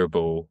quite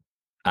durable.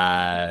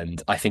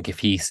 And I think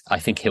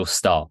he'll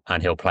start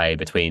and he'll play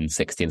between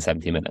 60 and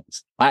 70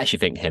 minutes. I actually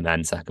think him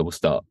and Saka will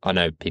start. I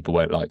know people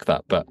won't like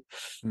that, but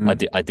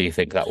I do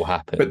think that will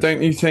happen. But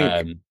don't you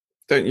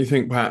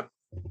think, Pat,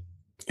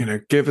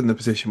 given the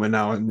position we're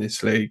now in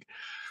this league,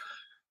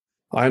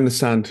 I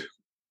understand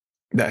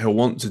that he'll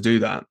want to do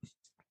that.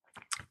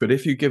 But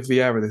if you give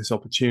Vieira this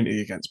opportunity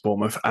against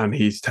Bournemouth and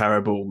he's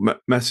terrible,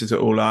 messes it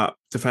all up,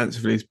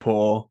 defensively he's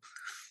poor,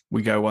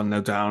 we go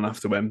 1-0 down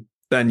after him,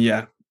 then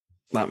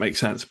that makes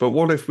sense. But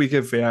what if we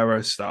give Vieira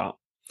a start?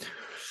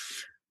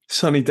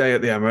 Sunny day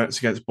at the Emirates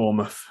against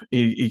Bournemouth.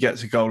 He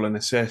gets a goal and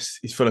assist.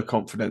 He's full of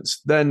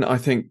confidence. Then I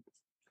think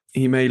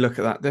he may look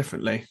at that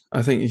differently.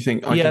 I think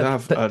I could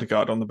have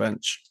Odegaard on the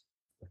bench.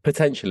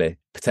 Potentially.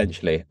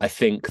 I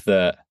think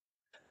that,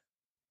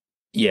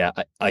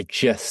 I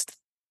just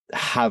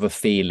have a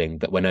feeling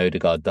that when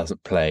Odegaard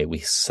doesn't play, we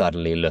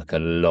suddenly look a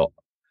lot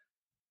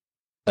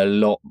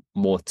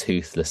more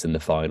toothless in the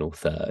final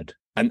third.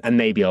 And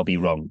maybe I'll be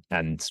wrong,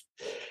 and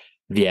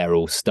Vieira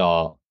will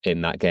start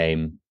in that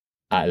game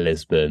at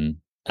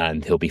Lisbon,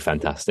 and he'll be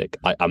fantastic.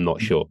 I'm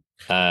not sure,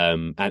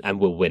 and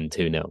we'll win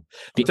 2-0.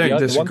 I don't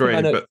disagree,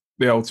 but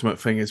the ultimate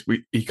thing is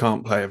he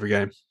can't play every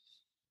game.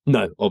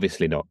 No,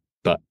 obviously not.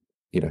 But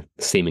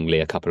seemingly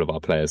a couple of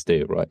our players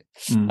do, right?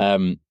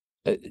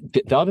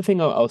 The other thing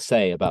I'll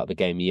say about the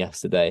game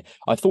yesterday,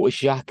 I thought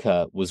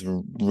Xhaka was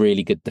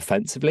really good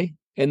defensively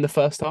in the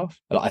first half.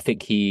 I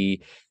think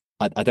he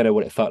I don't know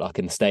what it felt like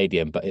in the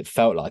stadium, but it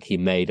felt like he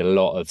made a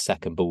lot of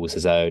second balls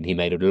his own. He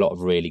made a lot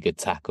of really good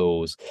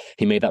tackles.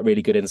 He made that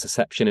really good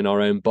interception in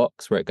our own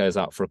box where it goes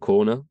out for a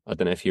corner. I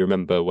don't know if you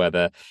remember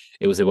whether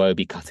it was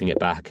Iwobi cutting it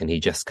back and he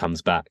just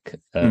comes back.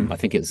 I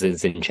think it was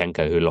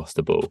Zinchenko who lost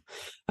the ball.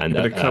 And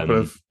a couple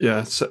of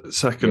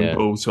second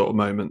ball sort of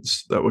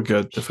moments that were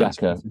good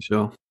defensively,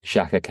 sure.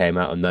 Xhaka came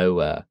out of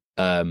nowhere.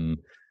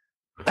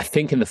 I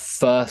think in the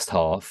first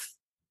half,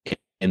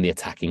 in the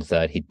attacking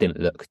third, he didn't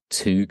look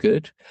too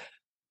good.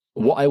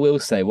 What I will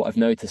say, what I've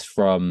noticed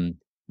from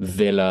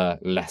Villa,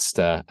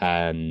 Leicester,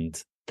 and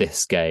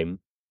this game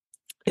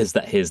is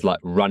that his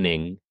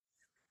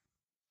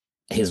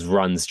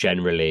runs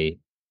generally,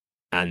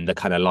 and the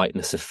kind of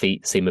lightness of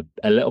feet seem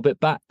a little bit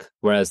back.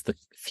 Whereas the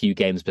few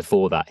games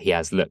before that, he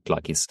has looked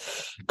like he's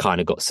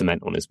kind of got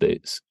cement on his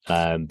boots.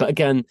 But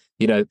again,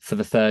 for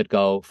the third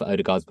goal, for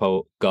Odegaard's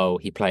goal,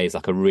 he plays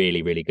like a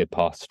really, really good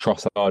pass to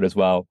Trossard as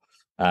well.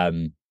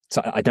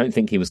 So I don't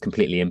think he was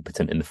completely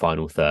impotent in the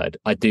final third.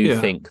 I do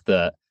think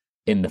that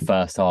in the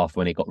first half,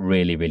 when it got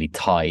really, really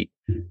tight,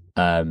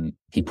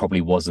 he probably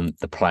wasn't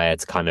the player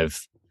to kind of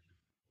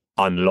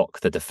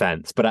unlock the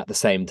defence. But at the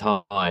same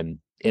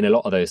time, in a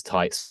lot of those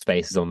tight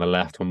spaces on the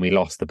left, when we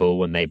lost the ball,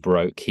 when they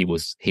broke, he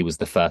was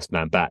the first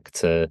man back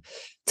to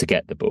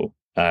get the ball.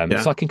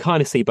 So I can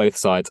kind of see both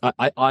sides.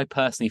 I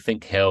personally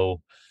think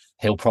he'll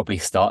probably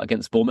start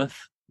against Bournemouth.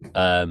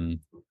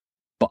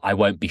 But I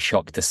won't be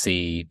shocked to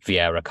see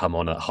Vieira come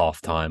on at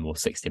halftime or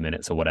 60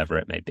 minutes or whatever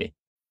it may be.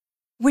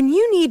 When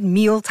you need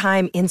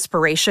mealtime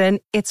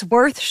inspiration, it's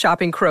worth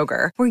shopping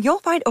Kroger, where you'll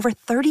find over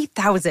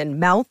 30,000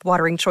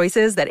 mouth-watering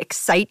choices that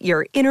excite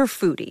your inner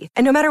foodie.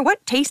 And no matter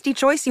what tasty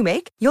choice you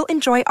make, you'll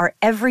enjoy our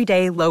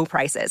everyday low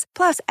prices,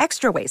 plus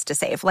extra ways to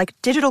save, like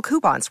digital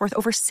coupons worth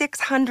over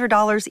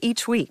 $600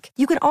 each week.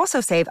 You can also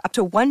save up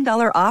to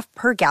 $1 off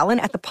per gallon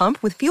at the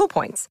pump with fuel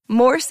points.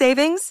 More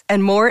savings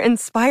and more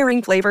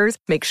inspiring flavors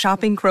make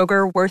shopping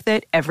Kroger worth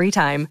it every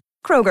time.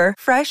 Kroger,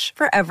 fresh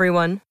for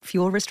everyone.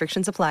 Fuel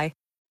restrictions apply.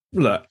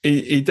 Look,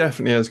 he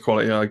definitely has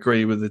quality. I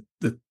agree with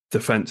the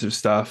defensive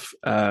stuff.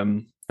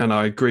 And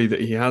I agree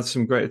that he has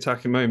some great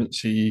attacking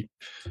moments. He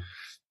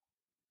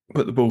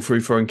put the ball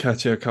through for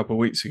Nketiah a couple of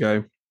weeks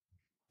ago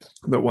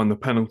that won the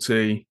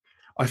penalty.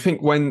 I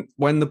think when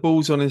the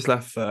ball's on his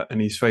left foot and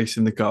he's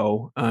facing the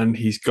goal and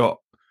he's got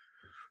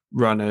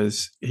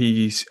runners,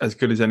 he's as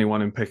good as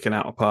anyone in picking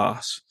out a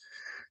pass.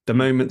 The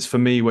moments for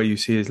me where you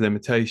see his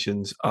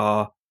limitations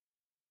are,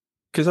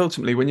 because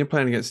ultimately, when you're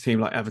playing against a team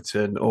like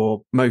Everton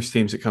or most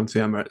teams that come to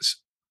the Emirates,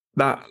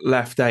 that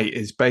left eight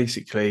is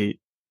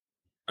basically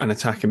an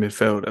attacking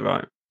midfielder,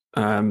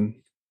 right?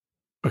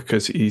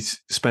 Because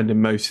he's spending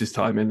most of his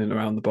time in and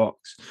around the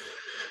box.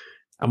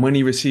 And when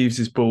he receives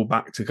his ball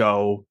back to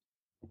goal,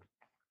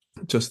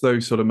 just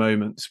those sort of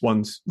moments,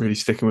 one's really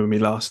sticking with me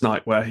last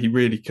night where he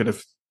really could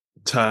have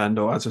turned,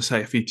 or as I say,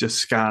 if he just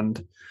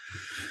scanned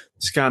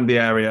the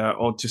area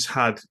or just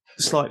had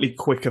slightly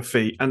quicker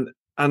feet.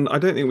 And I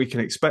don't think we can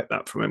expect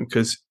that from him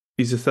because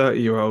he's a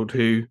 30-year-old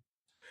who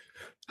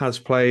has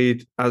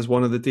played as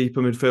one of the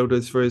deeper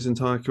midfielders for his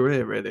entire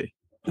career, really.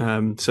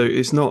 So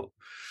it's not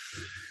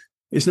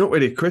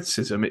really a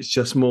criticism. It's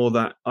just more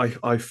that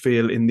I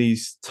feel in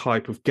these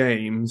type of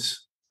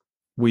games,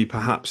 we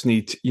perhaps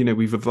need to,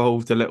 we've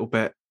evolved a little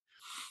bit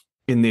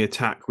in the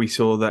attack. We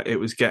saw that it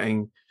was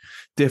getting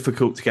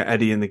difficult to get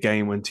Eddie in the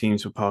game when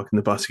teams were parking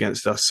the bus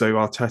against us. So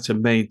Arteta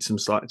made some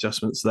slight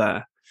adjustments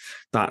there.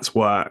 That's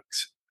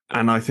worked.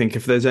 And I think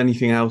if there's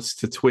anything else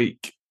to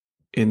tweak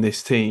in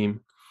this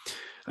team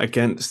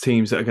against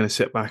teams that are going to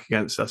sit back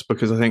against us,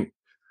 because I think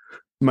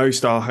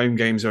most our home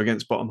games are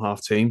against bottom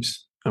half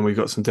teams and we've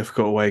got some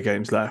difficult away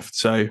games left.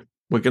 So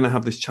we're going to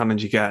have this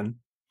challenge again.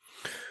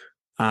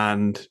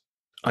 And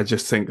I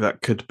just think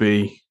that could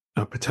be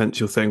a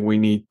potential thing we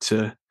need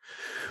to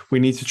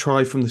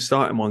try from the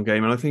start in one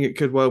game. And I think it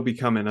could well be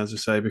coming, as I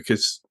say,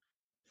 because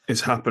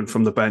it's happened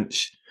from the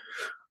bench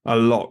a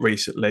lot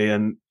recently.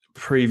 And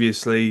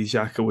previously,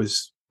 Xhaka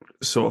was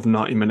sort of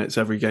 90 minutes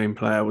every game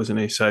player, wasn't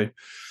he? So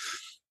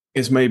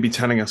it's maybe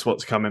telling us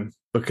what's coming,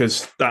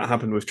 because that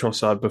happened with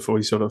Trossard before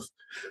he sort of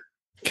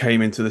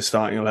came into the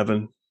starting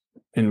 11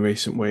 in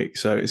recent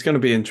weeks. So it's going to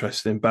be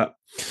interesting. But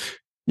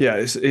yeah,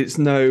 it's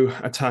no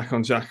attack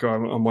on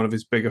Xhaka. I'm one of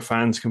his bigger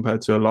fans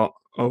compared to a lot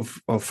of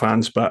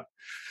fans. But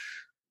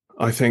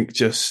I think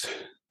just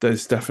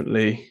there's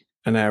definitely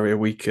an area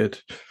we could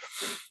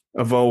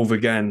evolve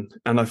again.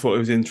 And I thought it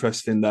was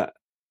interesting that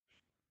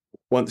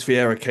once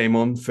Vieira came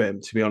on for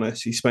him, to be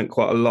honest, he spent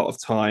quite a lot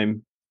of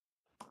time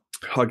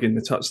hugging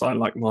the touchline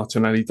like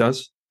Martinelli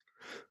does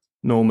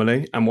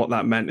normally. And what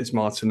that meant is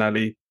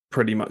Martinelli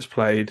pretty much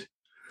played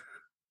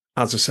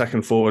as a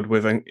second forward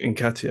with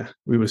Nketiah.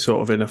 We were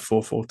sort of in a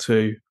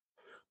 4-4-2.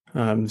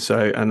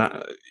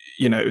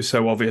 It was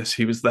so obvious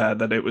he was there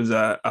that it was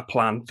a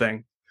planned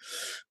thing.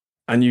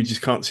 And you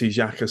just can't see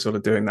Xhaka sort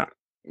of doing that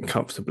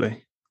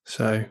comfortably.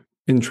 So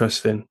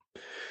interesting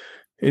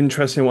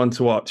one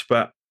to watch,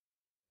 but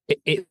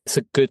it's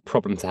a good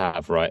problem to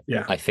have, right?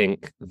 Yeah. I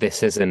think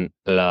this isn't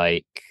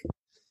like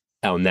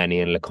El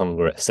Neni and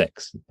Lokonga at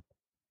 6.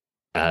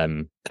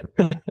 Um,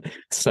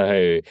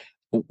 so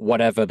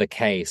whatever the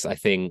case, I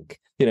think,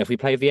 if we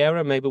play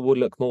Vieira, maybe we'll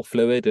look more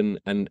fluid and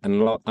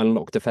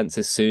unlock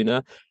defenses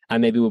sooner,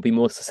 and maybe we'll be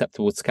more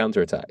susceptible to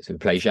counterattacks. If we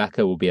play Xhaka,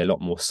 we'll be a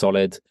lot more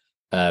solid,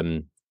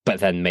 but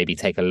then maybe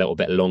take a little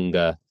bit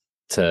longer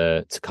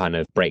to kind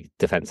of break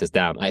defenses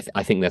down.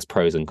 I think there's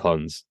pros and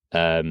cons.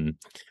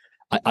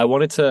 I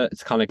wanted to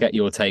kind of get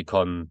your take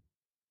on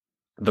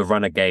the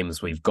run of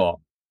games we've got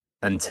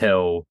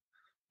until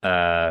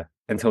the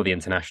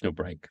international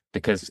break,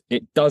 because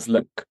it does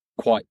look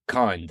quite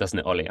kind, doesn't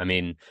it, Ollie? I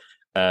mean,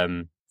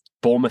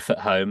 Bournemouth at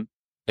home,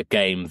 a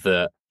game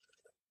that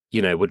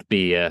would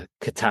be a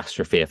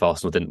catastrophe if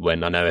Arsenal didn't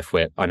win. I know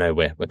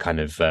we're kind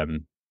of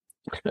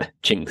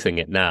jinxing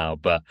it now,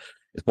 but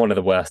it's one of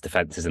the worst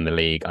defenses in the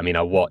league. I mean,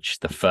 I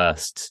watched the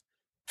first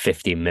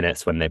 15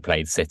 minutes when they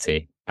played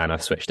City, and I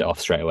switched it off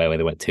straight away when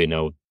they went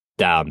 2-0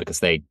 down, because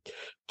they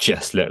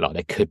just looked like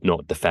they could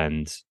not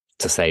defend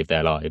to save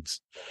their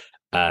lives.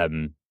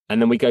 And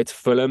then we go to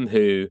Fulham,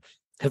 who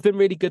have been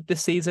really good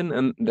this season,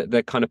 and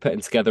they're kind of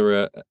putting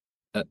together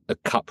a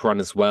cup run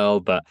as well.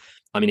 But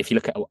I mean, if you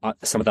look at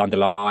some of the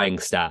underlying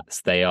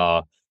stats, they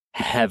are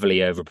heavily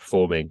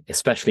overperforming,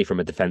 especially from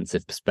a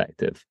defensive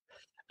perspective.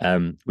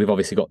 We've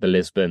obviously got the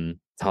Lisbon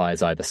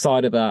ties either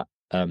side of that.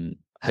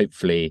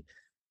 Hopefully,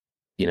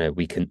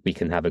 we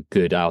can have a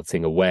good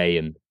outing away,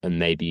 and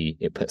maybe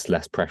it puts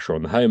less pressure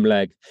on the home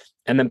leg.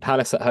 And then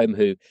Palace at home,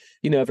 who,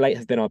 of late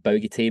have been our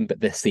bogey team, but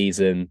this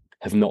season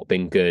have not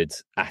been good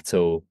at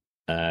all,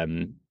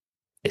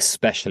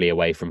 especially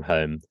away from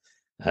home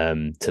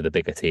to the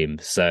bigger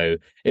teams. So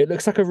it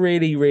looks like a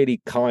really,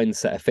 really kind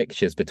set of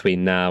fixtures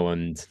between now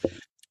and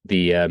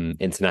the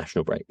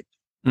international break.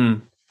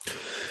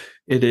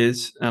 It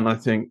is, and I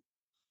think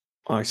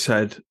I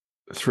said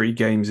 3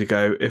 games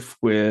ago, if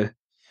we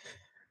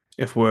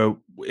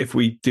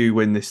do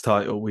win this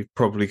title, we've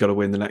probably got to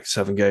win the next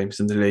 7 games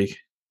in the league.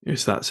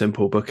 It's that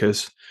simple,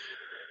 because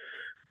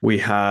we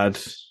had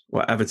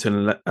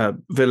Everton,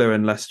 Villa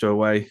and Leicester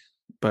away,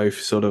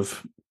 both sort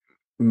of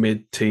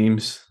mid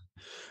teams,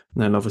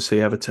 and then obviously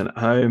Everton at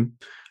home,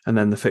 and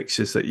then the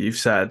fixtures that you've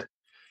said.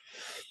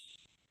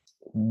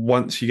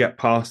 Once you get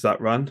past that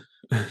run,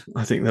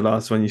 I think the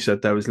last one you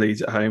said there was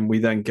Leeds at home. We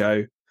then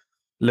go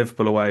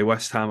Liverpool away,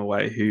 West Ham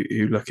away,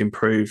 who look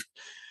improved.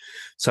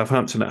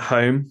 Southampton at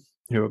home,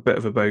 who are a bit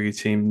of a bogey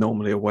team,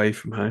 normally away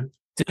from home.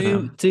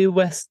 Do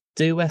West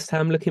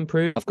Ham look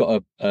improved? I've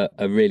got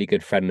a really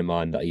good friend of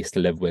mine that I used to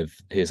live with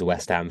who's a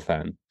West Ham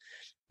fan,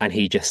 and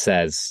he just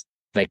says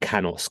they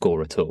cannot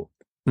score at all.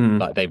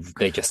 Like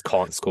they just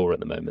can't score at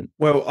the moment.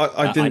 Well,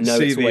 I didn't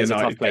see the United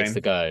a tough place game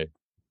to go.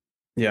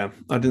 Yeah,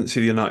 I didn't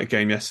see the United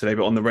game yesterday,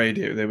 but on the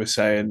radio they were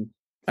saying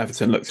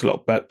Everton looked a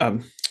lot better.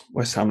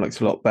 West Ham looked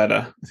a lot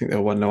better. I think they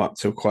were 1-0 up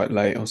till quite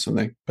late or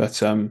something.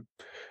 But and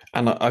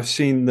I've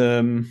seen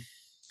them.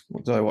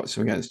 What did I watch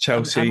them against?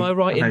 Chelsea. Am I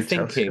right in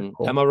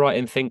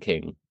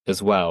thinking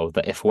as well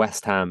that if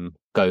West Ham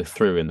go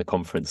through in the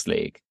Conference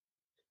League,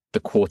 the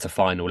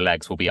quarter-final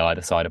legs will be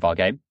either side of our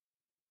game?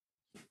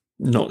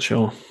 Not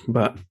sure,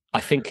 but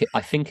I think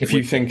if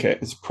you think it,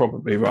 it's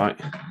probably right.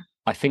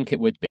 I think it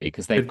would be,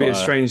 because it'd be a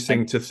strange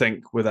thing to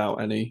think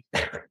without any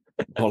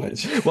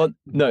knowledge. Well,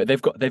 no,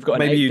 they've got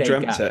maybe an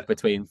 8-day gap it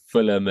between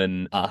Fulham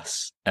and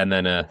us, and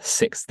then a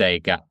 6-day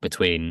gap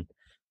between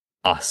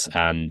us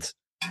and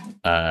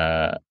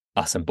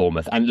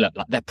Bournemouth. And look,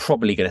 like, they're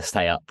probably going to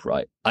stay up,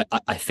 right?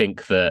 I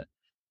think that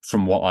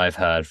from what I've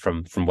heard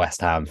from West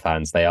Ham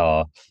fans, they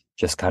are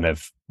just kind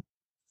of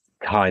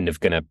going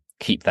to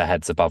keep their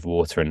heads above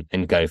water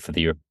and go for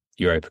the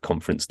Europa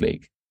Conference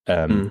League.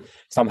 So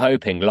I'm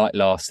hoping, like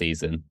last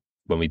season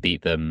when we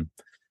beat them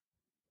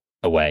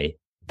away,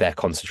 they're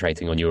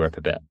concentrating on Europe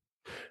a bit.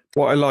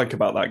 What I like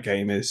about that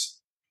game is,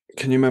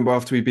 can you remember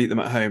after we beat them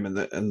at home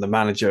and the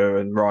manager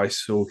and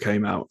Rice all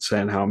came out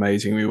saying how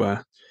amazing we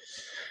were?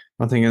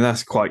 I'm thinking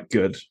that's quite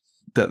good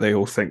that they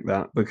all think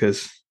that,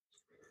 because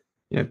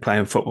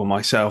playing football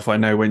myself, I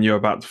know when you're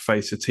about to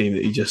face a team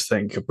that you just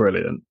think are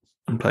brilliant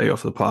and play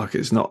off the park,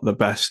 it's not the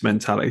best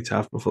mentality to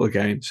have before the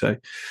game. So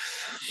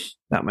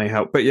that may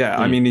help. But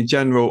I mean, in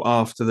general,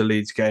 after the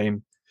Leeds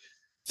game,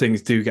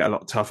 things do get a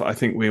lot tougher. I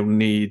think we'll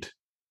need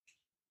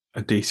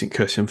a decent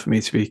cushion for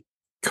me to be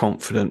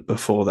confident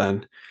before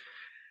then.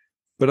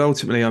 But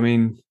ultimately, I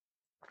mean,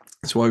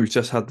 that's why we've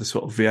just had the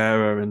sort of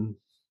Vieira and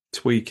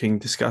tweaking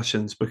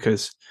discussions,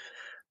 because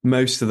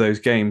most of those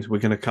games we're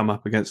going to come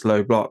up against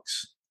low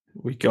blocks.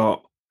 We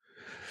got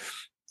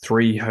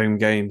 3 home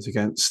games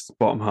against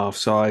bottom half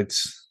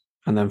sides,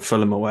 and then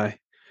Fulham away.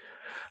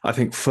 I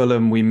think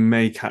Fulham, we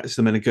may catch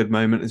them in a good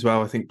moment as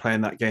well. I think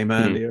playing that game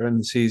earlier in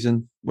the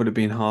season would have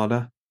been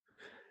harder.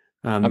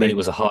 I mean, it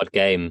was a hard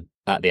game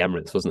at the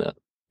Emirates, wasn't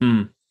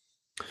it?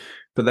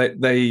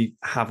 But they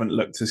haven't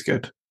looked as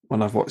good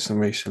when I've watched them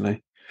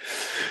recently.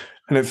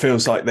 And it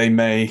feels like they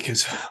may,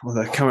 because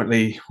they're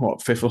currently,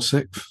 5th or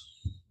 6th?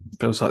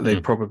 Feels like they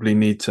probably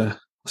need to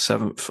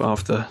 7th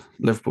after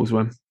Liverpool's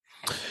win.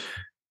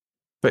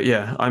 But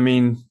I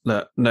mean,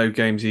 look, no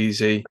game's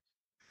easy.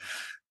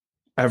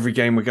 Every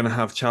game we're going to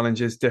have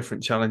challenges,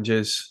 different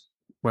challenges.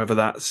 whether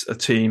that's a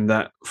team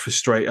that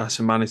frustrate us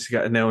and managed to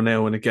get a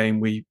 0-0 in a game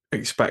we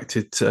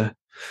expected to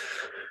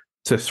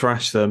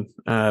thrash them.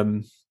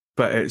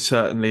 But it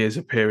certainly is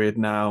a period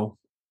now,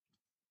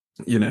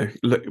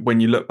 when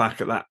you look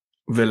back at that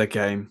Villa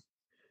game,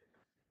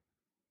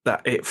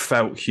 that it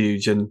felt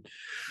huge. And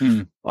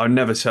I've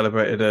never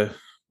celebrated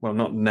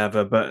not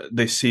never, but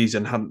this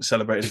season hadn't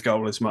celebrated a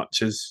goal as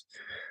much as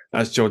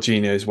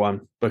Jorginho's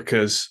one,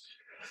 because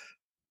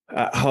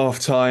at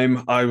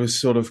half-time, I was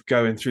sort of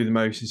going through the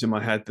motions in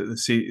my head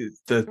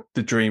that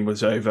the dream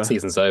was over.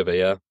 Season's over,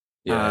 yeah.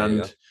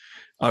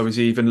 I was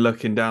even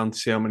looking down to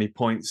see how many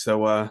points there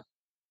were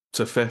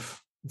to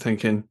fifth,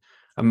 thinking,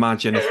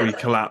 imagine if we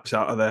collapse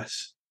out of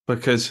this.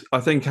 Because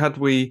I think had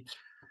we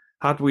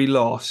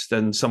lost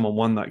and someone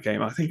won that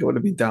game, I think it would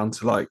have been down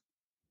to like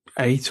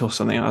 8 or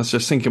something. I was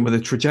just thinking, with the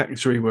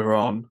trajectory we're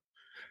on,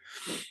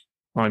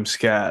 I'm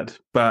scared.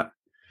 But,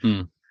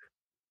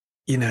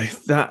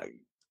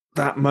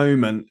 that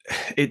moment,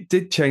 it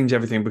did change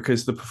everything,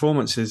 because the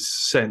performances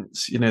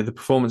since, the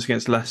performance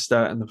against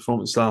Leicester and the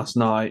performance last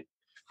night,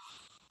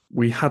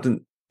 we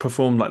hadn't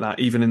performed like that,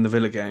 even in the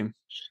Villa game,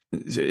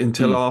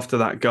 until after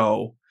that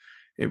goal.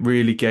 It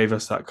really gave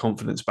us that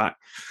confidence back.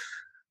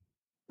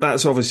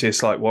 That's obviously a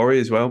slight worry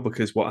as well,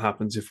 because what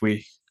happens if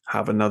we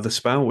have another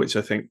spell, which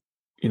I think,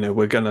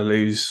 we're going to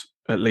lose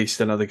at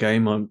least another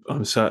game.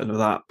 I'm certain of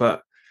that.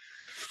 But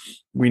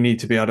we need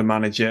to be able to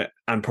manage it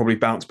and probably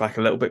bounce back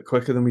a little bit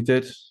quicker than we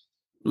did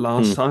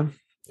last time.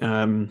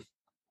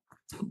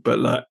 But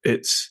look,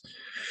 it's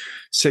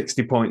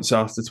 60 points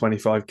after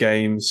 25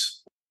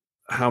 games.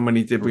 How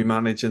many did we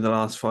manage in the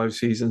last 5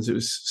 seasons? It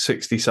was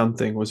 60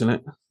 something, wasn't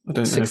it? I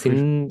don't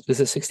know. Was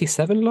it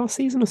 67 last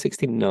season or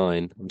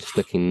 69? I'm just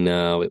looking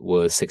now. It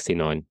was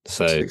 69.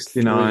 So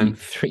 69.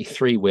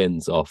 Three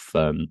wins off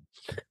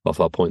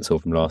our points all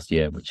from last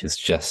year, which is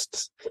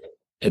just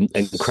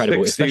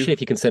incredible, 60. especially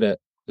if you consider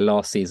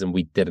last season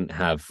we didn't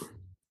have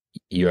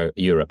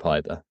Europe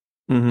either.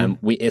 And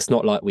it's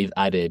not like we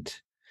added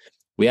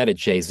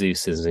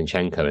Jesus and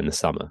Zinchenko in the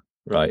summer,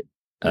 right?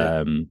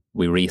 Yeah.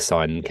 We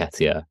re-signed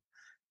Nketiah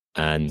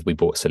and we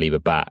brought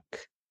Saliba back.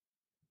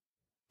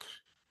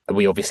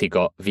 We obviously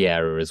got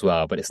Vieira as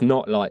well, but it's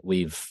not like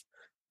we've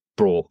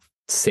brought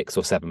 6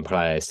 or 7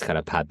 players to kind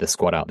of pad the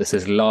squad out. This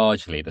is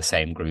largely the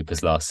same group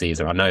as last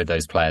season. I know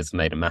those players have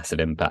made a massive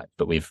impact,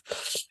 but we've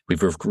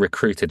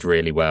recruited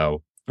really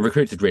well.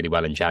 Recruited really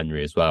well in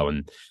January as well,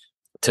 and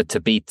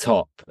to be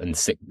top and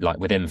like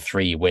within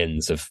 3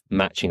 wins of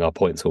matching our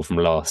points all from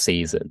last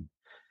season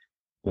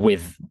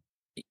with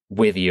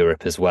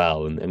Europe as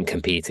well, and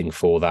competing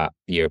for that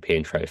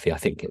European trophy, I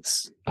think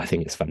it's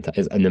fantastic.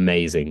 It's an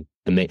amazing.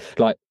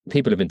 Like,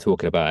 people have been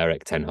talking about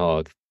Erik ten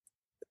Hag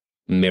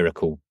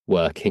miracle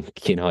working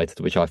United,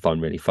 which I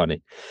find really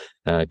funny,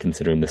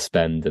 considering the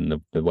spend and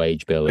the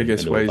wage bill.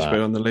 Biggest wage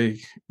bill in the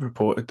league,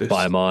 reported this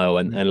by a mile,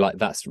 and like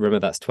that's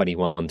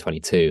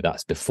 21-22.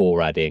 That's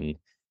before adding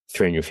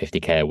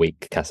 350k a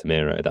week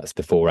Casemiro. That's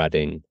before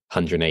adding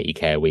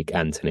 180k a week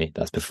Anthony.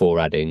 That's before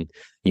adding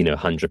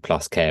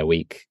 100+k a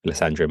week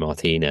Lisandro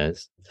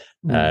Martinez.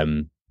 They're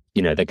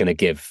going to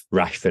give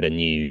Rashford a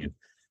new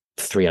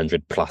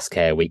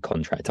 300+k a week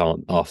contract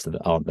aren't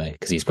they?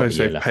 Because he's got a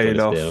year left on his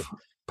deal.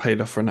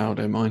 Paid off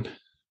Ronaldo, mine.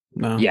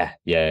 No. Yeah.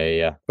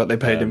 But they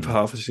paid him for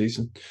half a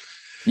season.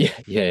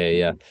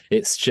 Yeah.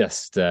 It's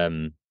just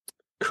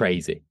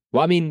crazy.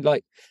 Well, I mean,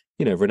 like,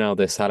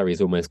 Ronaldo's salary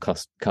is almost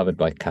covered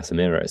by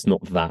Casemiro. It's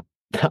not that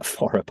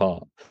far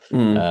apart.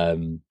 I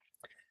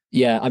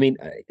mean,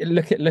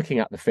 looking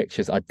at the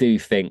fixtures, I do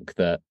think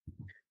that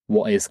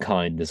what is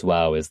kind as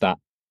well is that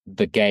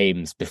the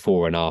games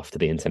before and after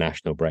the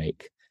international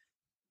break,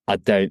 I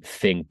don't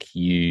think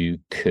you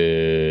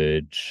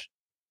could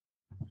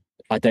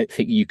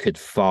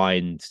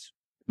find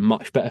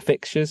much better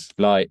fixtures.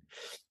 Like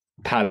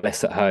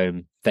Palace at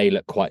home, they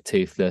look quite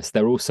toothless.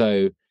 They're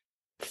also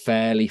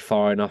fairly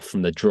far enough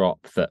from the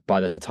drop that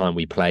by the time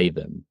we play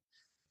them,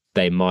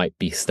 they might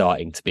be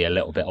starting to be a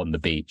little bit on the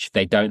beach.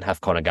 They don't have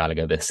Conor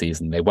Gallagher this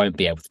season. They won't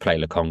be able to play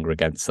Lokonga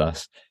against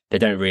us. They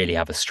don't really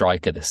have a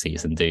striker this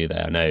season, do they?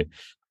 I know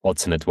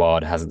Odsonne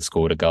Edouard hasn't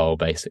scored a goal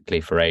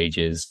basically for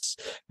ages.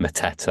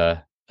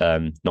 Mateta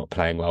not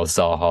playing well.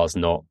 Zaha's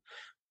not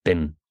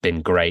been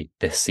great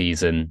this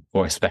season,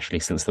 or especially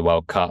since the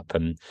World Cup,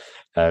 and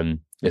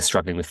is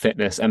struggling with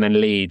fitness. And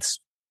then Leeds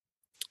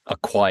are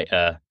quite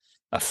a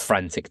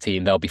frantic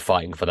team. They'll be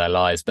fighting for their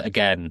lives, but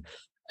again,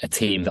 a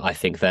team that I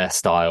think their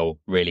style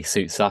really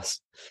suits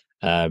us.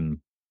 A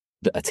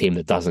team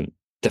that doesn't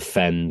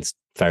defend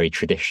very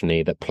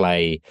traditionally, that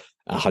play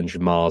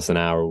 100 miles an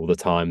hour all the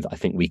time, that I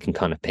think we can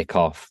kind of pick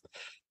off.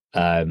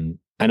 And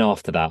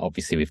after that,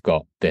 obviously, we've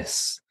got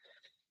this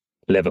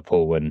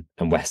Liverpool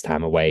and West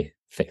Ham away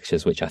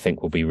fixtures, which I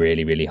think will be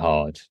really, really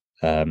hard.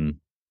 And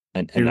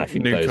I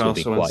think Newcastle those will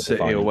be quite and City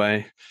defining.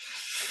 away.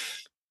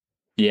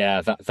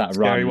 Yeah, that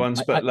scary run.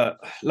 ones, but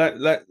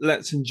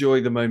let's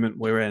enjoy the moment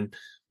we're in,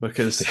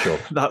 because sure.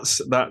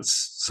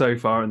 that's so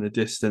far in the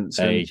distance.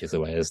 Ages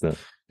away, isn't it?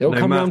 It'll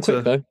come around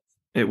quick though.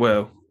 It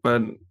will.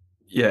 But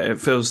yeah,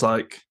 it feels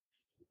like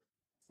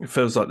it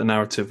feels like the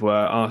narrative where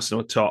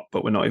Arsenal are top,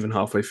 but we're not even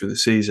halfway through the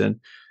season.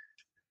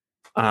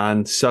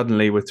 And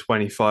suddenly we're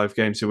 25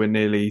 games, so we're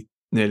nearly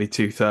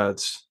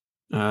 2/3.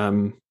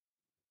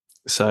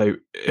 So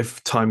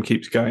if time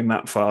keeps going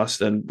that fast,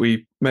 then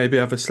we maybe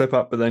have a slip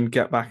up, but then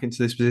get back into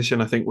this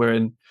position. I think we're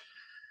in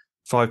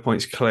 5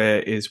 points clear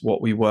is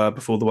what we were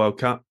before the World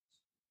Cup,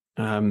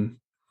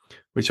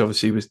 which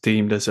obviously was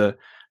deemed as a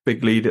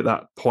big lead at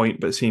that point,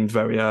 but seemed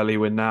very early.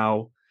 We're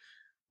now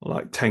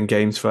like 10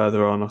 games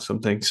further on or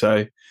something.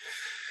 So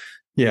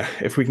yeah,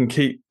 if we can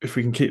keep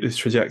this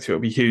trajectory,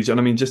 it'll be huge. And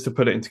I mean, just to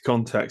put it into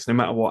context, no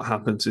matter what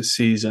happens this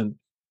season,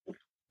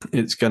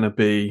 it's going to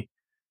be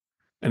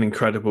an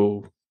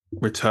incredible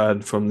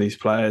return from these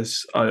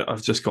players.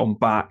 I've just gone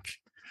back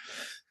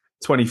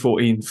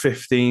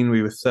 2014-15,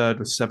 we were third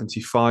with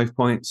 75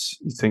 points.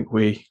 You think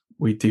we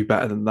do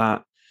better than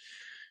that.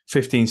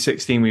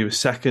 15-16, we were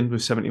second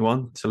with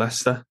 71 to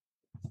Leicester.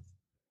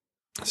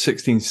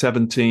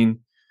 16-17,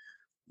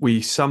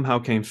 we somehow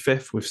came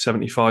fifth with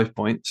 75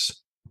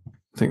 points.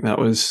 I think that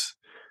was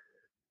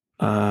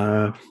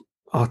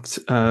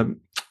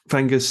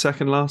Wenger's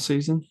second last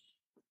season.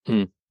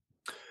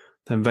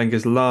 Then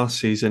Wenger's last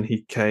season,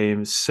 he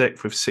came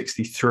sixth with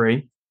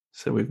 63.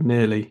 So we've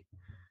nearly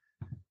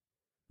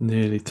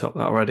topped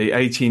that already.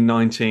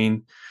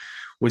 18-19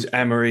 was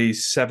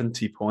Emery's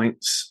 70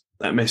 points.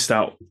 That missed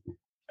out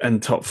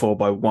and top four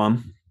by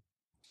one.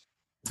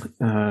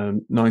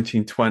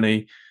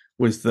 19-20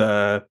 was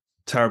the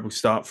terrible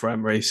start for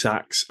Emery.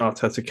 Sacks,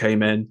 Arteta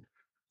came in.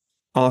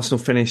 Arsenal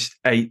finished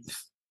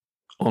 8th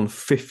on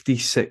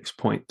 56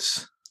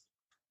 points.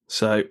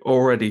 So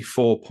already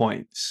 4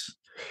 points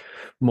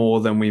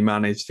more than we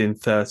managed in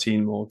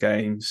 13 more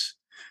games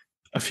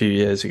a few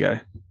years ago,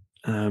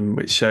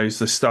 which shows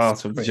the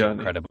start of the journey.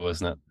 Incredible,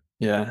 isn't it?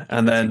 Yeah.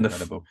 And then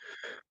the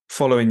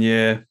following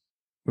year,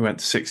 we went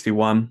to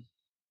 61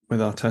 with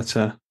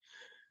Arteta.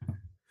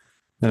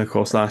 Then, of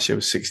course, last year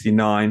was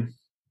 69.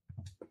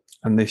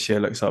 And this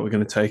year looks like we're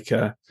going to take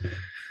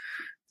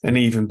an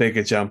even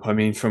bigger jump. I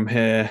mean, from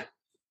here,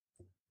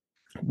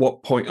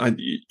 what point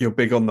you're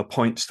big on the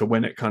points to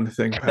win it kind of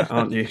thing,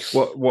 aren't you?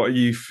 What are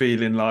you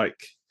feeling like?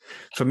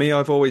 For me,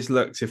 I've always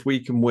looked, if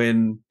we can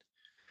win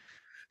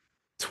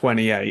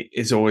 28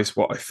 is always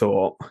what I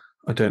thought.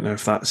 I don't know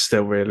if that's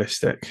still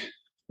realistic.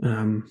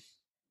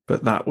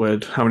 But that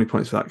would, how many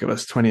points would that give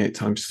us? 28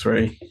 times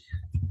 3.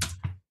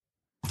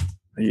 I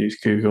use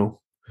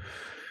Google.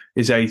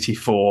 Is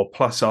 84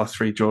 plus our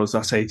 3 draws.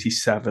 That's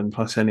 87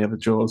 plus any other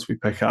draws we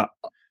pick up.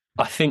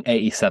 I think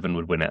 87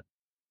 would win it.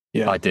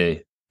 Yeah, I do.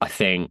 I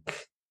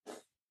think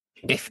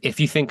if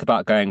you think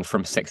about going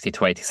from 60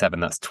 to 87,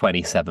 that's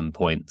 27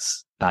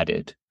 points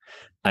added.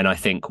 And I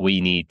think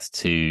we need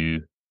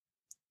to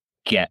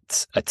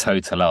get a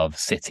total of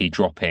City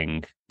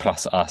dropping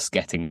plus us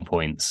getting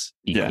points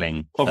equaling.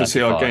 Yeah.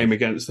 Obviously, 35. Our game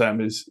against them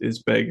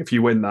is big. If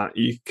you win that,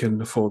 you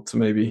can afford to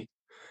maybe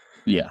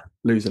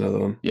lose another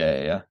one.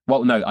 Yeah.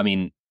 Well, no, I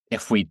mean,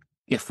 if we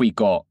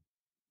got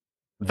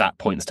that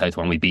points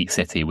total and we beat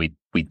City, we'd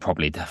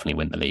probably definitely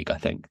win the league, I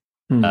think.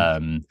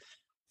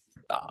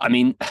 I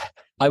mean,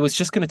 I was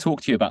just going to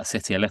talk to you about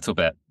City a little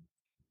bit.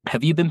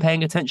 Have you been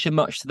paying attention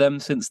much to them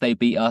since they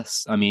beat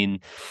us? I mean,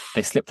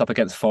 they slipped up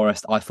against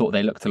Forest. I thought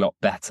they looked a lot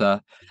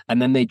better.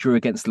 And then they drew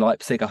against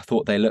Leipzig. I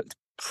thought they looked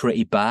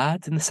pretty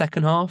bad in the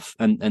second half.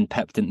 And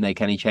Pep didn't make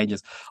any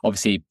changes.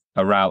 Obviously,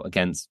 a rout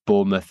against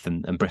Bournemouth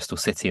and Bristol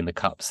City in the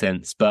Cup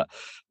since. But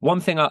one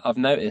thing I've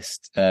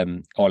noticed,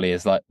 Ollie,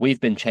 is like we've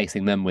been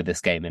chasing them with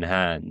this game in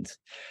hand.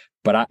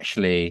 But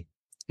actually,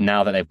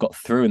 now that they've got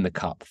through in the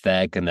Cup,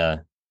 they're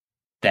gonna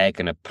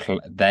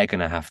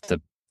have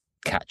to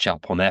catch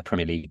up on their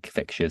Premier League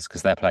fixtures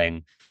because they're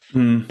playing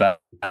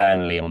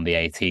Burnley on the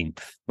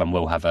 18th when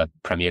we'll have a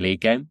Premier League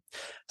game.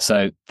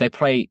 So they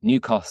play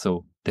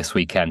Newcastle this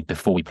weekend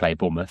before we play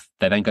Bournemouth.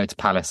 They then go to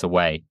Palace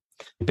away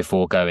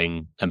before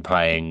going and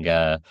playing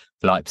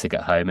Leipzig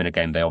at home in a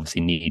game they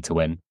obviously need to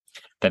win.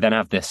 They then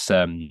have this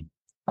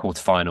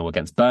quarter-final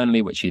against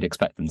Burnley, which you'd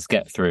expect them to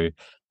get through,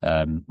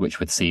 which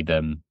would see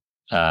them...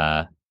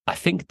 I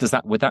think,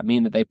 would that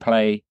mean that they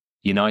play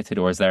United,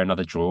 or is there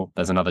another draw?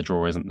 There's another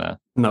draw, isn't there?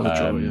 Another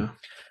draw, yeah.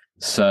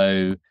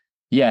 So,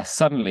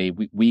 suddenly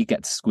we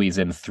get to squeeze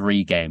in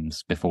 3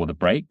 games before the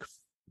break,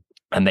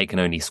 and they can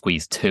only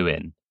squeeze 2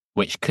 in,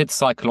 which could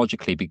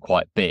psychologically be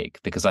quite big,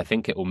 because I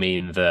think it will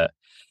mean that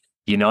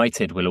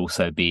United will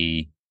also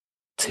be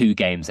 2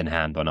 games in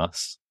hand on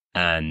us,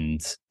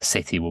 and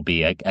City will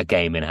be a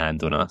game in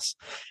hand on us.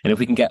 And if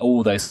we can get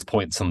all those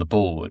points on the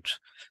board,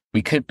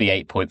 we could be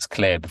 8 points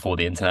clear before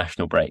the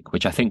international break,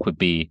 which I think would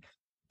be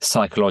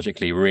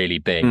psychologically really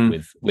big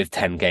with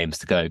 10 games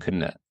to go,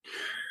 couldn't it?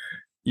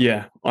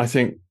 Yeah, I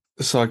think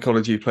the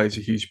psychology plays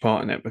a huge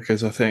part in it,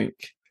 because I think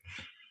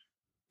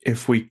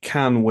if we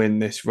can win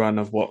this run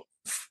of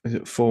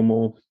 4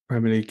 more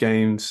Premier League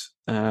games,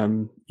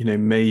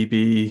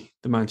 maybe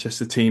the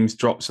Manchester teams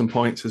drop some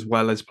points as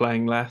well as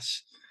playing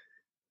less.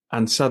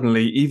 And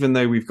suddenly, even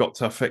though we've got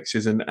tough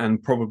fixes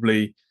and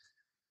probably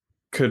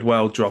could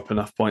well drop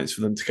enough points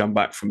for them to come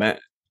back from it,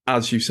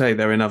 as you say,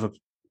 they're in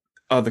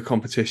other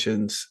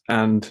competitions,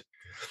 and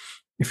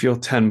if you're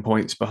 10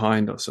 points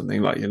behind or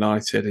something like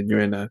United and you're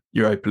in a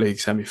Europa League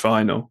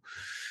semi-final,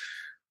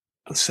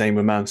 same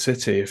with Man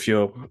City. If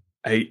you're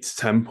 8 to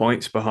 10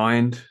 points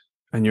behind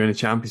and you're in a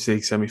Champions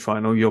League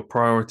semi-final, your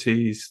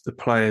priorities, the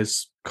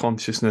players'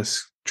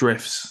 consciousness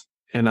drifts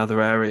in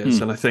other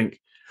areas. And I think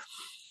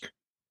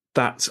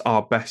that's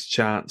our best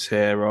chance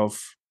here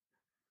of,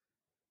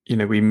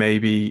 we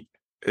maybe,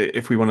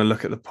 if we want to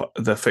look at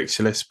the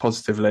fixture list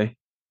positively,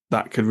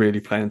 that could really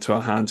play into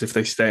our hands if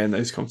they stay in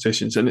those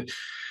competitions. And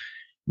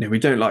we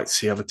don't like to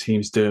see other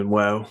teams doing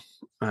well,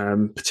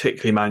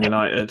 particularly Man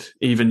United.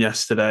 Even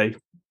yesterday,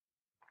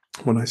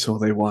 when I saw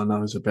they won, I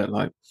was a bit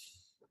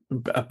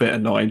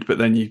annoyed. But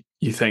then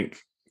you think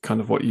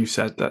kind of what you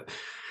said, that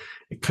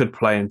it could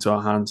play into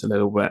our hands a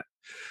little bit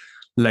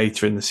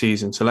later in the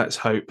season. So let's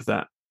hope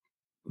that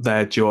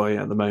their joy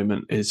at the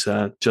moment is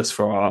just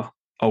for our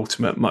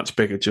ultimate, much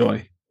bigger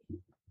joy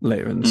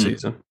later in the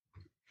season.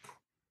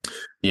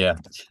 Yeah.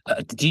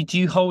 Do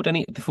you hold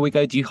any, before we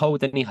go, do you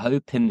hold any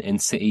hope in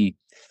City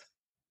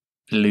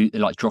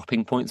like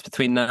dropping points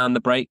between now and the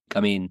break?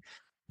 I mean,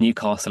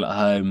 Newcastle at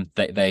home,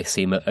 they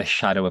seem a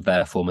shadow of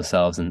their former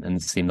selves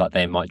and seem like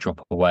they might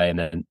drop away. And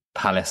then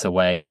Palace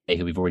away,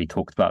 who we've already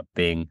talked about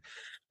being,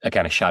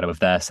 again, a shadow of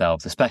their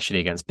selves, especially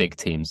against big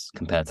teams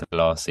compared to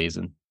last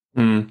season.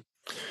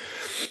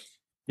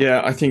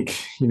 Yeah, I think,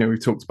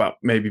 we've talked about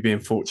maybe being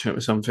fortunate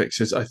with some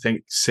fixtures. I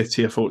think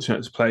City are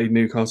fortunate to play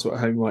Newcastle at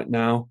home right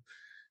now.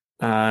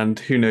 And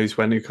who knows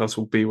where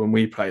Newcastle will be when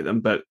we play them,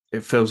 but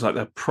it feels like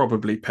they're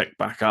probably picked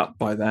back up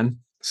by then.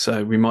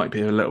 So we might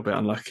be a little bit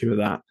unlucky with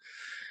that.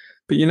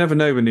 But you never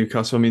know with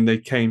Newcastle. I mean, they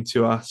came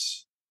to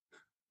us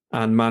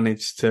and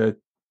managed to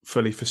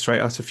fully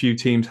frustrate us. A few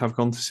teams have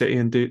gone to City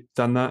and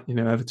done that.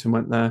 Everton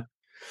went there,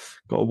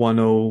 got a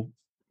 1-1.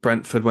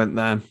 Brentford went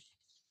there,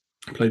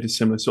 played a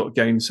similar sort of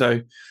game. So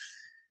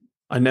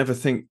I never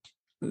think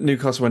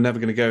Newcastle are never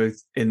going to go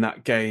in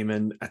that game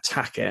and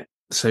attack it.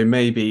 So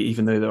maybe,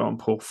 even though they're on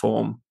poor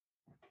form,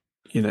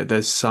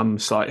 there's some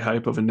slight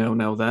hope of a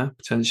 0-0 there,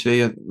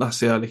 potentially. And that's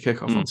the early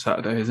kickoff on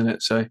Saturday, isn't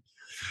it? So,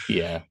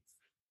 yeah.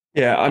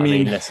 I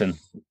mean, listen,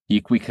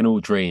 we can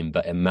all dream,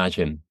 but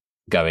imagine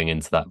going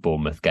into that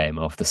Bournemouth game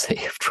after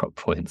City have dropped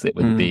points. It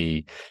would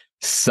be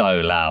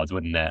so loud,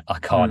 wouldn't it? I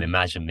can't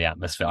imagine the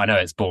atmosphere. I know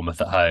it's Bournemouth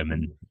at home,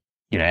 and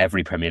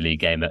every Premier League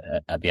game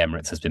at the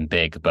Emirates has been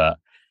big, but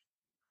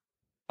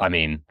I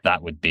mean,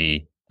 that would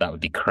be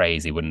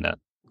crazy, wouldn't it?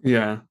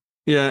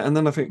 Yeah, and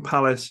then I think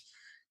Palace,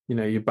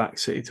 you back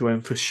City to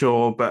win for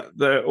sure, but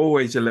they're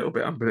always a little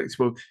bit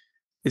unpredictable.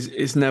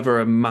 It's never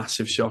a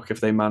massive shock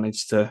if they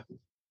manage to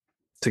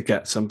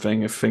get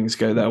something, if things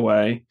go their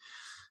way.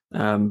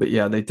 But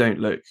yeah, they don't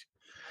look,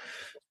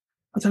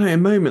 I don't know,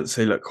 in moments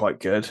they look quite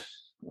good.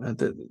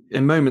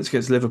 In moments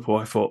against Liverpool,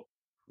 I thought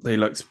they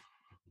looked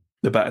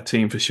the better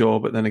team for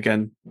sure, but then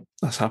again,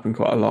 that's happened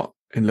quite a lot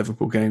in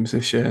Liverpool games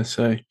this year.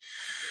 So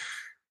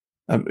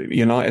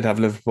United have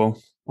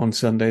Liverpool on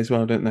Sunday as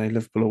well, don't they?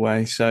 Liverpool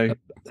away. So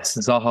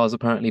Zaha's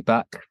apparently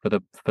back for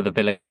the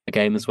Villa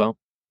game as well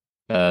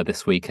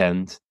this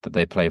weekend, that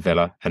they play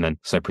Villa, and then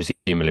so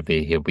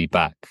presumably he'll be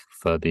back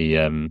for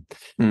the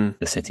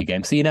City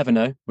game. So you never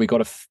know. We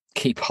got to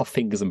keep our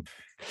fingers and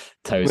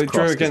toes crossed. They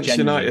drew against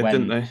United,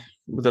 didn't they?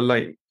 With a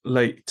late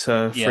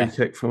free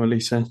kick from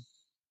Elise.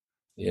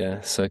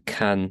 Yeah. So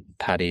can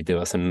Paddy do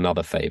us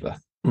another favour?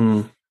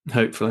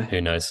 Hopefully.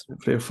 Who knows?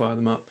 Hopefully he'll fire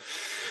them up.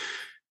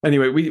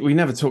 Anyway, we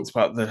never talked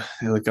about the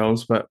other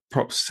goals, but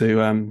props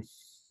to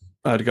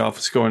Odegaard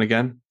for scoring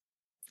again.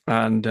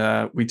 And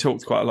we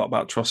talked quite a lot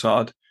about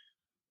Trossard.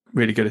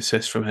 Really good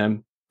assist from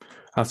him.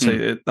 I'd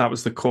say that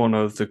was the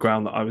corner of the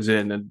ground that I was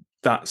in, and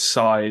that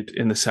side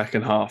in the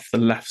second half, the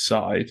left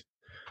side,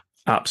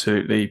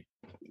 absolutely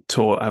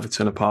tore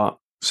Everton apart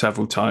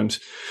several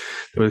times.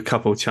 There were a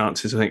couple of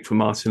chances, I think, for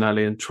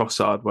Martinelli and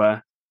Trossard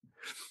where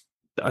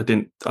I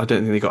don't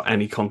think they got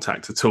any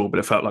contact at all, but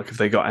it felt like if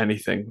they got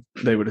anything,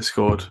 they would have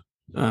scored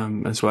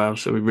as well.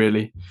 So we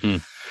really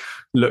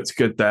looked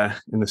good there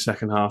in the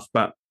second half.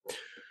 But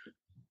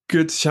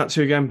good to chat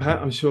to you again,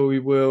 Pat. I'm sure we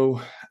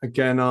will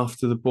again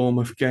after the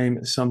Bournemouth game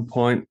at some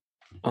point.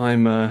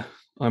 I'm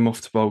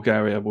off to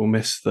Bulgaria. We'll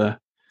miss the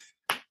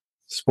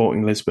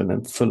Sporting Lisbon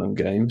and Fulham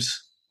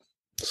games.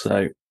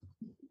 So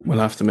we'll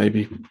have to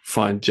maybe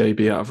find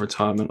JB out of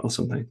retirement or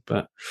something.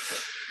 But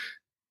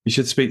we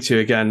should speak to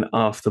you again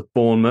after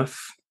Bournemouth.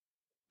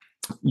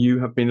 You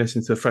have been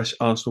listening to the Fresh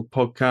Arsenal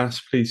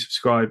podcast. Please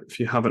subscribe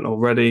if you haven't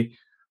already.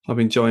 I've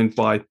been joined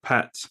by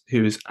Pat,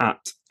 who is at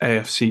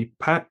AFC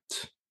Pat.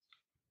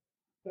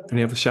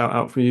 Any other shout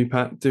out for you,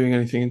 Pat? Doing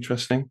anything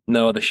interesting?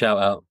 No other shout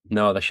out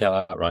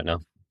right now.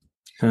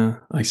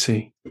 I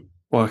see.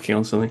 Working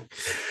on something.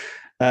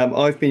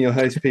 I've been your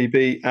host,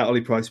 PB, at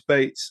Ollie Price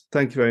Bates.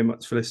 Thank you very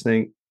much for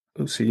listening.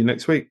 We'll see you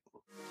next week.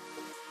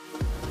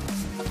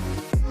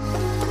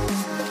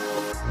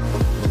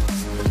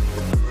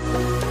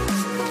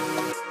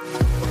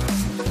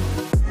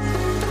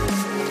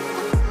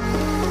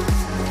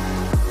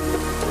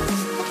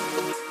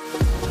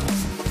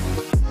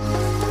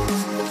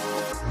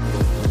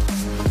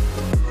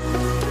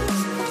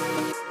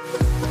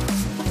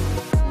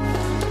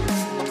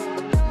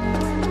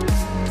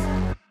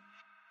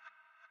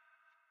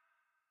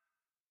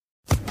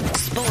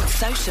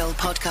 Official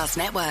Podcast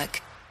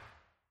Network.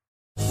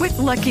 With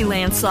Lucky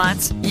Land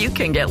Slots, you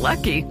can get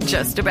lucky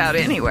just about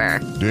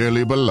anywhere.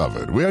 Dearly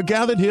beloved, we are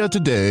gathered here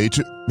today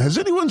to... Has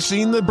anyone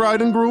seen the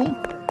bride and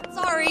groom?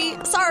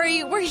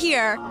 Sorry, we're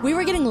here. We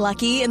were getting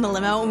lucky in the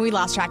limo and we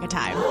lost track of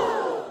time.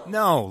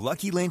 No,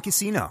 Lucky Land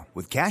Casino,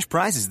 with cash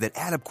prizes that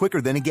add up quicker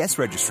than a guest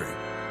registry.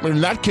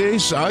 In that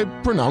case, I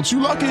pronounce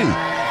you lucky.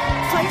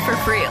 Play for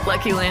free at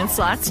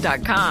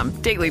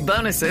LuckyLandSlots.com. Daily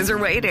bonuses are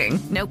waiting.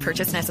 No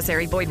purchase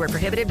necessary. Void where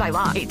prohibited by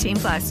law.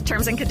 18+.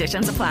 Terms and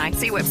conditions apply.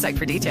 See website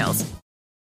for details.